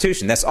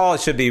Constitution. That's all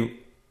it should be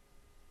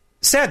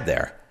said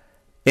there.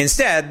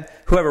 Instead,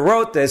 whoever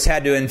wrote this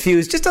had to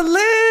infuse just a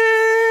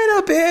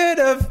little bit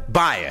of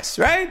bias,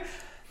 right?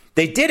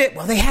 They did it,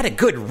 well, they had a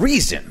good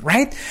reason,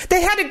 right?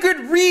 They had a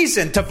good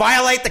reason to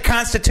violate the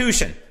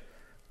Constitution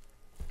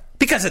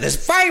because of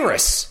this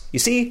virus. You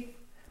see,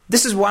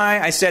 this is why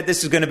I said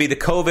this is going to be the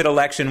COVID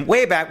election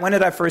way back. When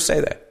did I first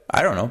say that?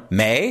 I don't know.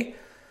 May?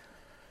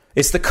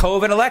 It's the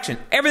COVID election.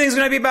 Everything's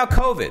going to be about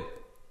COVID.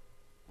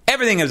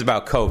 Everything is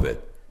about COVID.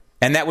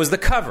 And that was the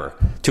cover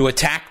to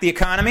attack the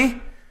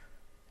economy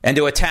and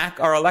to attack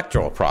our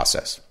electoral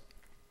process.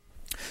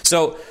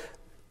 So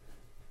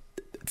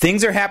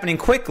things are happening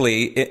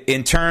quickly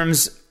in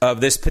terms of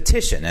this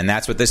petition, and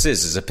that's what this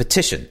is a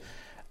petition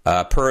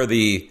per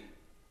the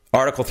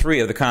Article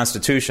 3 of the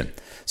Constitution.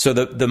 So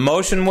the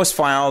motion was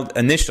filed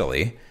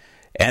initially,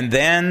 and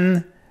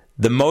then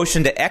the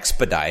motion to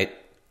expedite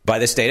by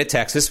the state of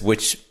Texas,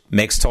 which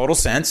makes total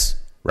sense,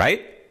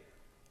 right?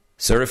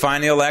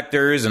 Certifying the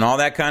electors and all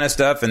that kind of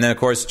stuff. And then, of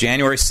course,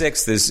 January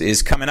 6th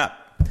is coming up.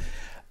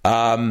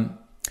 And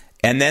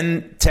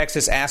then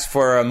Texas asked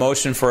for a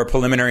motion for a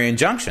preliminary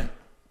injunction.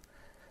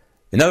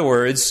 In other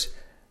words,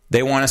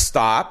 they want to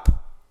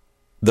stop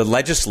the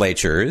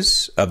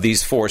legislatures of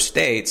these 4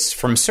 states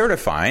from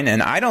certifying,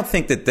 and I don't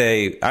think that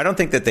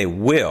they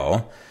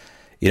will.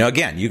 You know,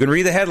 again, you can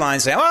read the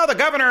headlines saying, "Oh, the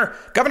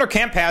Governor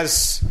Kemp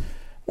has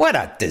what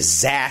a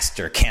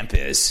disaster Kemp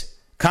is.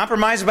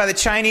 Compromised by the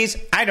Chinese?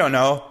 I don't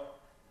know.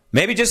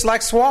 Maybe just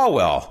like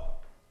Swalwell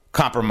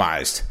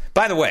compromised."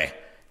 By the way,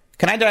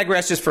 can I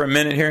digress just for a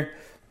minute here?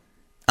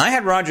 I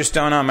had Roger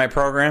Stone on my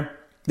program.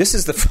 This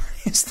is the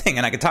funniest thing,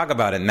 and I can talk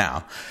about it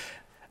now.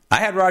 I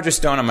had Roger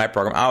Stone on my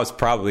program. I was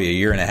probably a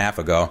year and a half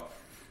ago.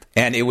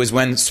 And it was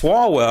when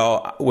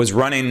Swalwell was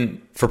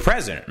running for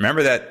president.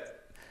 Remember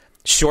that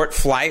short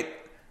flight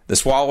the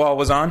Swalwell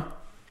was on?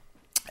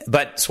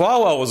 But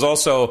Swalwell was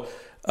also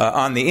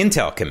on the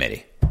Intel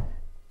Committee,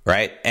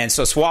 right? And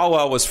so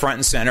Swalwell was front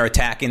and center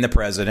attacking the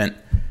president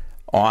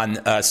on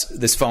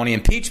this phony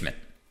impeachment.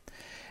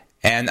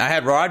 And I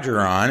had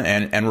Roger on,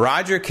 and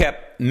Roger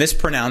kept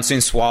mispronouncing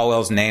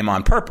Swalwell's name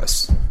on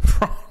purpose.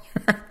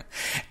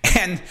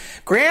 And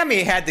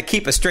Grammy had to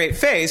keep a straight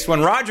face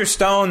when Roger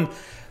Stone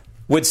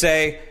would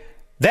say,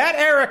 "That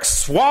Eric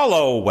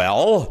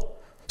Swallowwell.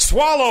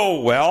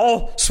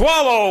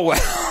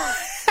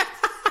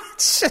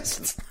 It's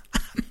just,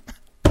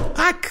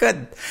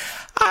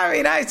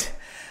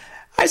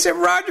 I said,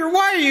 "Roger,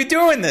 why are you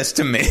doing this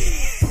to me?"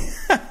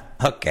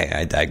 Okay,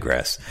 I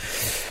digress.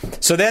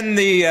 So then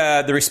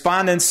the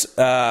respondents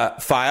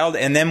filed,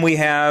 and then we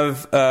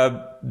have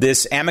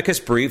this amicus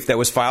brief that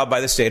was filed by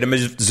the state of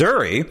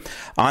Missouri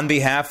on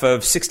behalf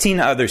of 16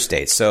 other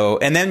states. So,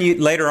 and then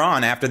later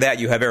on, after that,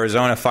 you have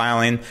Arizona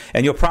filing,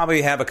 and you'll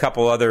probably have a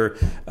couple other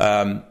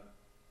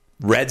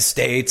red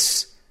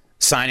states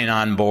signing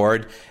on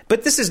board.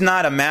 But this is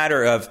not a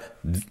matter of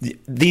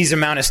these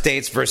amount of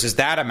states versus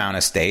that amount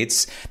of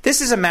states.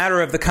 This is a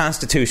matter of the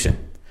Constitution.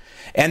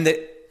 And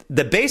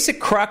the basic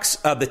crux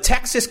of the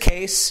Texas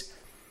case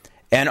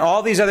and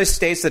all these other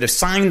states that have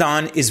signed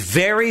on is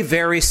very,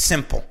 very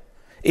simple.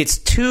 It's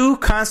 2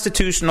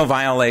 constitutional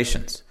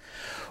violations.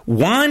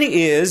 One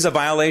is a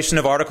violation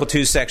of Article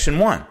 2, Section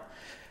 1,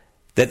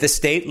 that the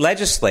state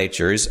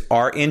legislatures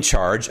are in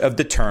charge of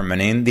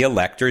determining the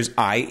electors,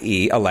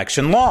 i.e.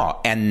 election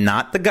law, and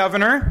not the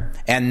governor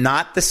and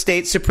not the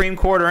state Supreme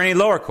Court or any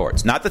lower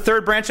courts, not the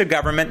third branch of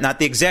government, not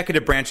the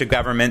executive branch of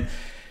government,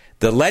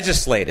 the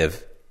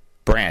legislative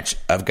branch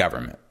of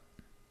government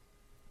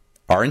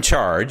are in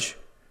charge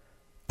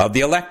of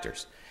the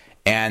electors.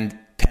 And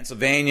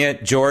Pennsylvania,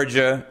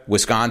 Georgia,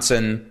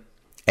 Wisconsin,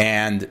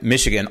 and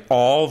Michigan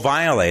all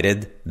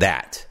violated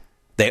that.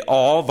 They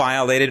all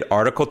violated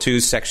Article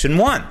 2, Section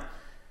 1.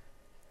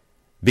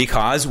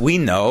 Because we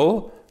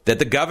know that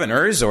the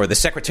governors or the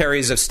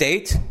secretaries of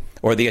state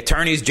or the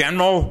attorneys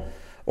general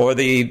or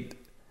the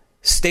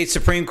state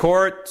Supreme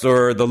Court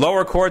or the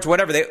lower courts,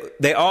 whatever,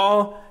 they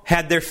all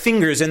had their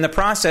fingers in the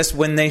process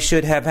when they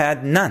should have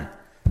had none.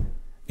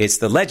 It's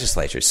the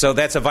legislature. So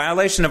that's a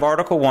violation of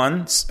Article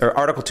 1 or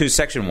Article 2,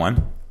 Section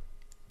 1.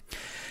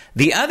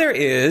 The other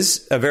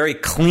is a very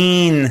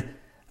clean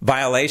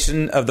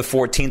violation of the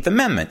 14th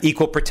Amendment,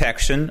 equal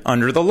protection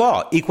under the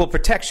law. Equal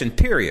protection,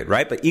 period,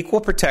 right? But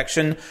equal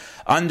protection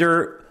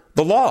under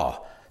the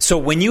law. So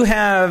when you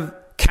have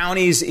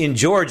counties in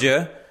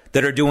Georgia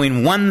that are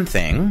doing one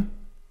thing,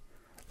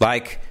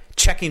 like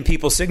checking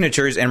people's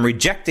signatures and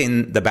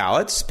rejecting the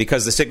ballots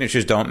because the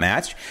signatures don't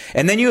match.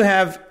 And then you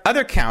have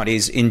other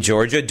counties in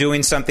Georgia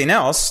doing something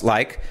else,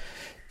 like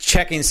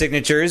checking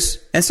signatures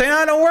and saying,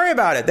 "Oh, don't worry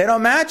about it. They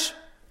don't match.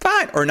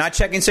 Fine." Or not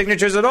checking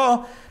signatures at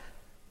all.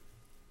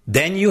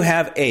 Then you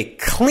have a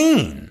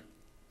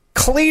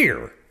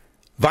clear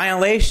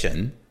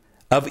violation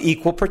of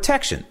equal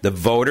protection. The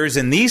voters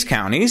in these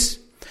counties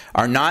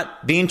are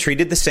not being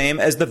treated the same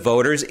as the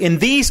voters in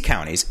these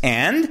counties.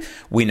 And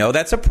we know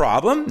that's a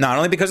problem, not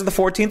only because of the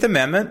 14th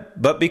Amendment,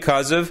 but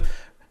because of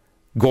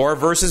Gore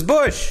versus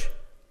Bush,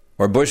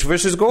 or Bush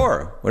versus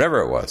Gore, whatever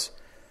it was,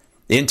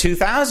 in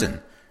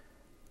 2000.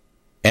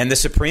 And the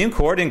Supreme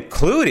Court,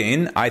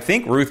 including, I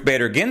think, Ruth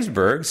Bader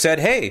Ginsburg, said,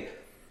 hey,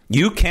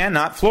 you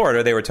cannot,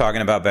 Florida, they were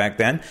talking about back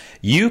then,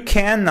 you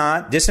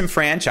cannot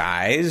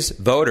disenfranchise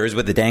voters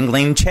with the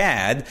dangling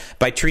Chad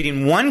by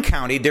treating one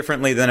county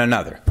differently than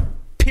another.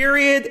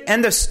 Period.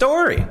 End of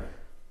story.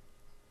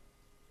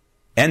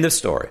 End of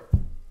story.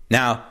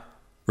 Now,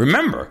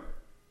 remember,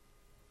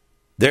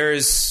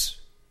 there's,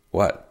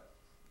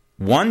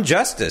 one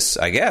justice,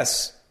 I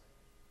guess,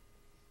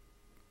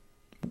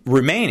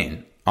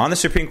 remaining on the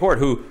Supreme Court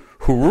who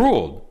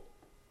ruled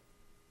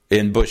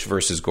in Bush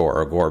versus Gore,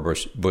 or Gore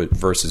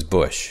versus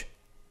Bush.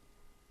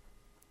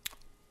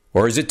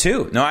 Or is it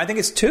 2? No, I think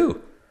it's 2.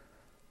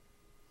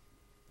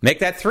 Make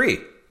that 3,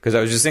 because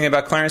I was just thinking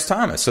about Clarence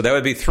Thomas. So that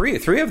would be 3.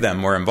 3 of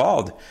them were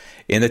involved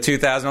in the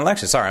 2000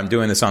 election. Sorry, I'm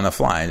doing this on the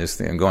fly.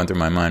 I'm going through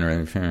my mind.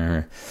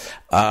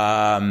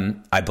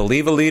 I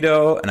believe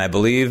Alito and I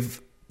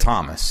believe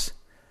Thomas.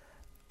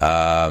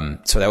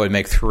 So that would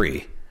make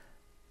 3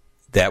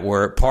 that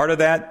were part of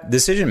that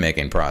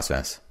decision-making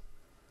process.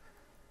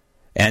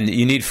 And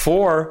you need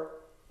 4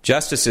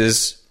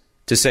 justices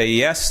to say,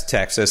 yes,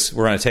 Texas,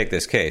 we're going to take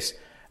this case.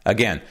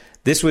 Again,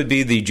 this would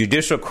be the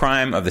judicial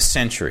crime of the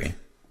century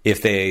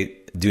if they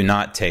do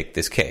not take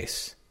this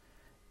case.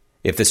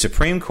 If the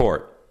Supreme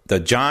Court,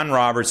 the John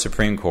Roberts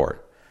Supreme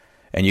Court,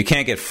 and you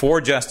can't get 4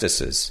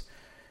 justices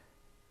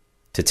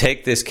to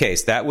take this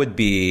case, that would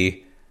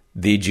be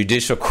the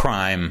judicial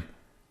crime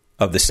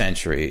of the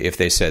century if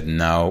they said,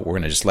 no, we're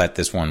going to just let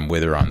this one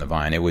wither on the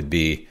vine. It would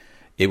be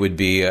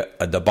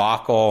a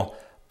debacle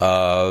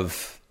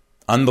of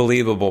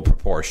unbelievable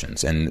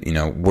proportions. And,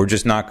 we're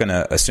just not going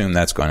to assume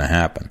that's going to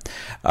happen.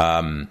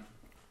 I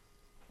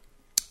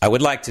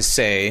would like to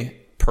say,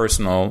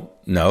 personal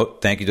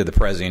note, thank you to the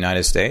President of the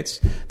United States.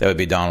 That would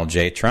be Donald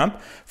J. Trump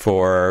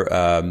for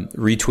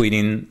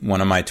retweeting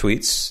one of my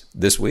tweets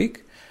this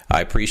week.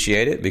 I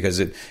appreciate it because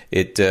it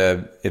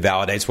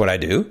validates what I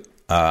do.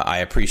 I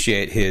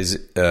appreciate his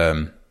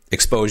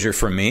exposure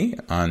for me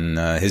on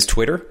his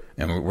Twitter.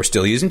 And we're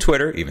still using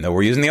Twitter, even though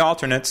we're using the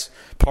alternates,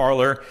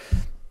 Parler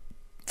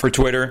for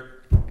Twitter.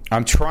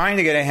 I'm trying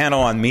to get a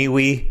handle on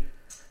MeWe.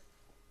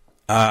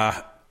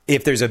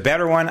 If there's a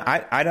better one,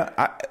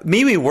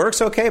 MeWe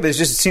works okay, but it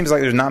just seems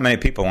like there's not many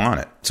people on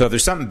it. So if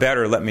there's something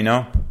better, let me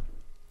know.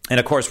 And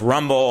of course,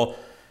 Rumble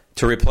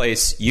to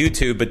replace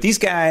YouTube. But these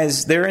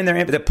guys, they're in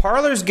there. The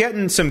Parler's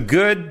getting some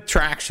good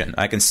traction.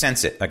 I can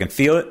sense it. I can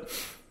feel it.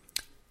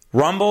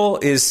 Rumble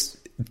is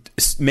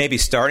maybe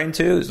starting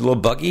to. It's a little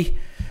buggy.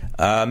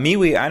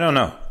 MeWe, I don't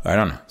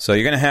know. So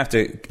you're going to have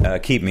to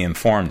keep me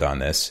informed on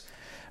this.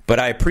 But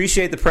I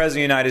appreciate the President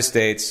of the United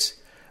States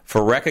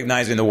for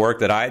recognizing the work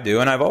that I do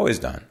and I've always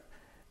done.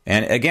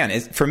 And again,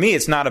 for me,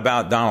 it's not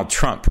about Donald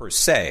Trump per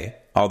se,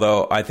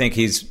 although I think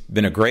he's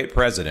been a great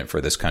president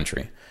for this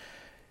country.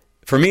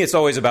 For me, it's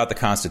always about the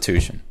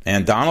Constitution.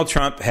 And Donald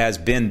Trump has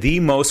been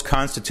the most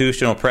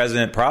constitutional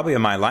president probably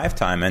in my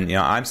lifetime. And,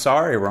 I'm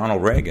sorry,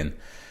 Ronald Reagan.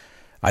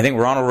 I think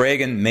Ronald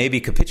Reagan maybe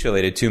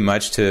capitulated too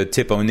much to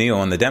Tip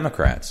O'Neill and the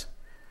Democrats.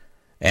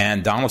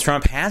 And Donald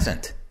Trump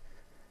hasn't.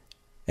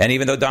 And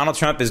even though Donald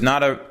Trump is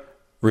not a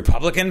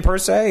Republican per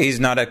se, he's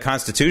not a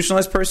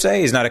constitutionalist per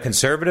se, he's not a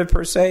conservative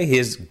per se, he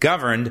is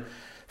governed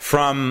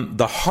from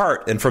the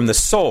heart and from the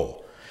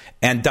soul.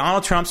 And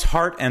Donald Trump's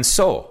heart and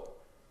soul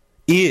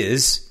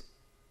is,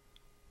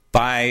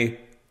 by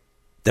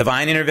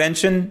divine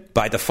intervention,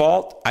 by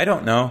default, I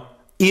don't know,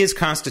 is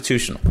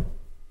constitutional.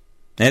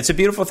 And it's a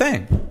beautiful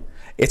thing.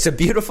 It's a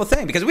beautiful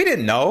thing because we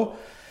didn't know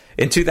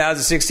in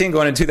 2016,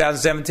 going into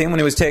 2017 when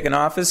he was taking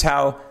office,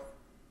 how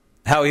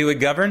he would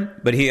govern.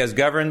 But he has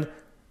governed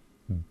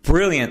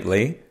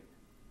brilliantly,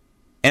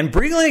 and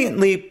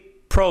brilliantly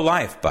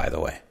pro-life, by the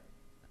way.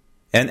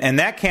 And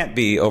that can't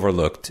be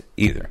overlooked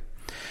either.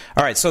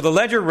 All right, so the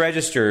Ledger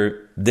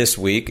Register this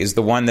week is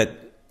the one that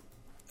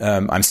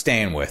I'm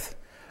staying with.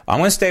 I'm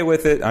going to stay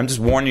with it. I'm just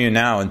warning you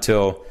now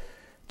until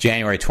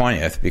January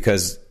 20th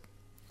because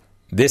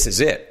this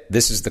is it.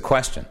 This is the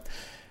question.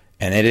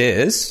 And it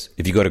is,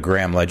 if you go to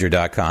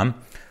grahamledger.com,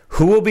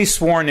 who will be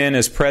sworn in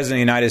as President of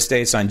the United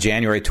States on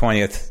January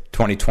 20th,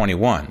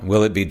 2021?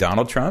 Will it be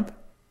Donald Trump,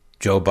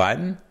 Joe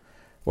Biden,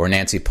 or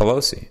Nancy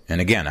Pelosi?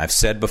 And again, I've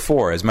said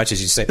before, as much as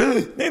you say,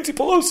 Nancy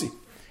Pelosi.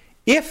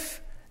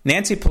 If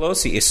Nancy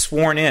Pelosi is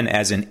sworn in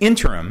as an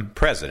interim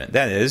president,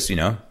 that is,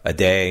 a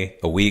day,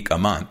 a week, a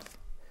month,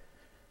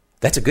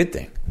 that's a good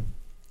thing,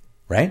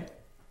 right?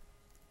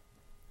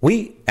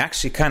 We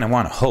actually kind of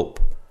want to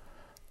hope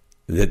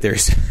that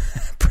there's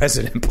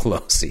President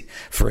Pelosi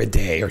for a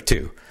day or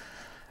two.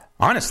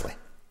 Honestly,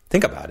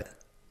 think about it.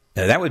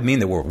 Now, that would mean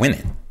that we're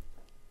winning.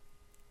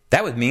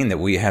 That would mean that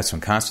we have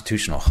some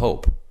constitutional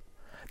hope.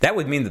 That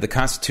would mean that the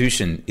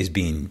Constitution is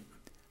being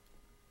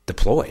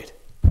deployed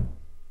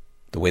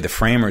the way the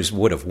framers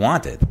would have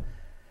wanted.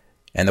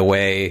 and the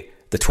way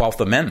the 12th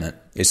Amendment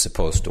is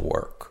supposed to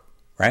work,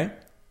 right?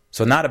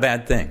 So not a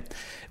bad thing.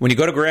 When you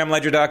go to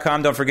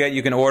GrahamLedger.com, don't forget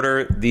you can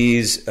order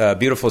these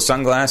beautiful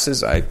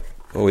sunglasses. I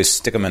always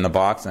stick them in the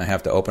box, and I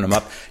have to open them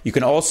up. You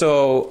can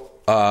also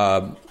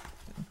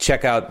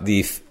check out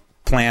the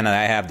plan that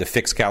I have to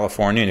fix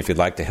California, and if you'd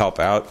like to help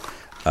out,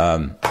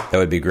 that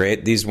would be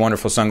great. These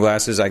wonderful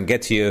sunglasses, I can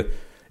get to you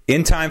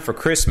in time for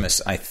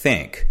Christmas, I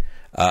think,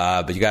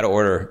 but you got to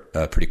order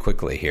pretty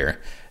quickly here.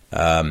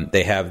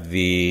 They have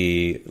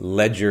the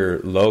Ledger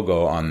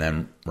logo on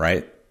them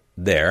right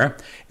there,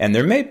 and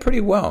they're made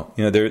pretty well.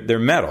 You know, they're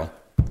metal.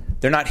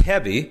 They're not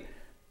heavy,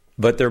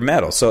 but they're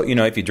metal. So, you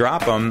know, if you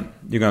drop them,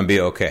 you're going to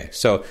be okay.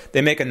 So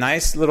they make a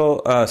nice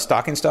little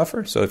stocking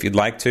stuffer. So if you'd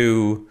like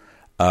to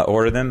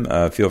order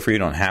them, feel free. You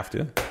don't have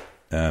to.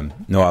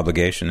 No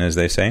obligation, as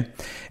they say.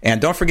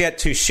 And don't forget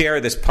to share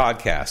this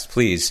podcast,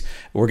 please.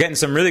 We're getting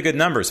some really good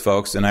numbers,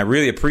 folks, and I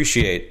really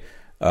appreciate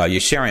you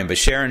sharing. But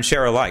share and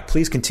share alike.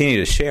 Please continue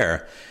to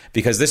share,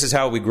 because this is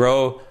how we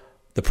grow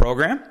the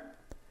program.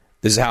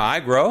 This is how I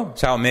grow.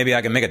 It's how maybe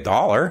I can make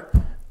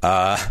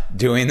 $1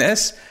 doing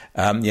this.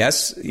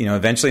 Yes, you know,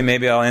 eventually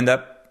maybe I'll end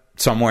up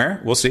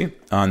somewhere. We'll see,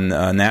 on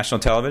national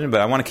television.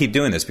 But I want to keep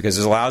doing this because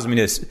it allows me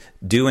to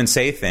do and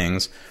say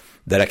things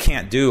that I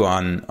can't do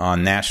on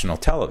national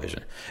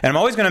television. And I'm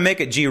always going to make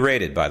it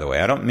G-rated, by the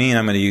way. I don't mean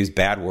I'm going to use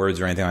bad words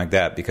or anything like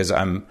that, because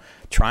I'm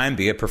trying to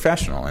be a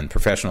professional, and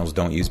professionals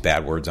don't use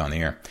bad words on the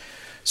air.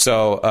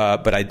 So,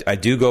 but I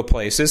do go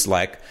places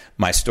like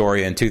my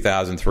story in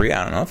 2003.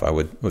 I don't know if I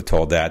would have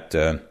told that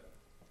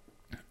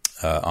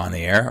on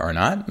the air or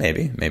not.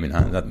 Maybe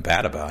not. Nothing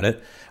bad about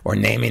it. Or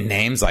naming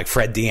names like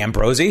Fred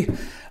D'Ambrosi.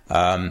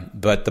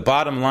 But the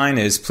bottom line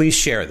is, please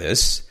share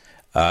this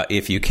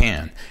if you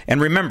can. And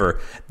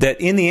remember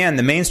that in the end,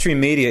 the mainstream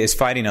media is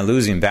fighting a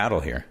losing battle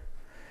here.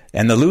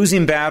 And the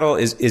losing battle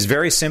is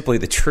very simply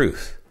the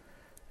truth.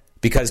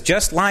 Because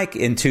just like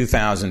in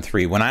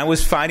 2003, when I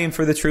was fighting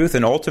for the truth,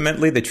 and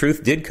ultimately the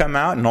truth did come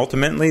out, and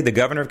ultimately the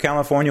governor of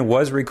California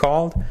was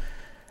recalled,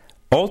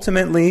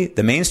 ultimately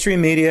the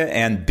mainstream media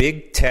and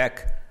big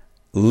tech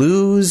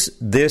lose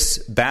this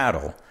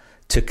battle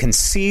to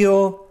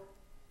conceal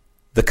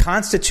the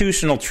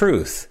constitutional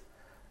truth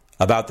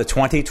about the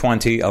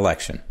 2020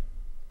 election.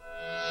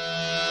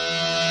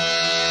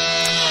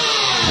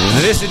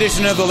 This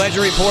edition of the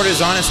Ledger Report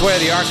is on its way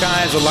to the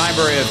archives of the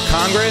Library of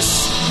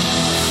Congress.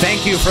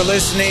 Thank you for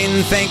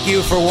listening. Thank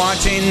you for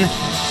watching.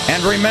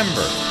 And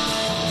remember,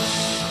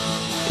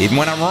 even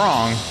when I'm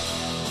wrong,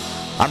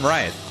 I'm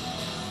right.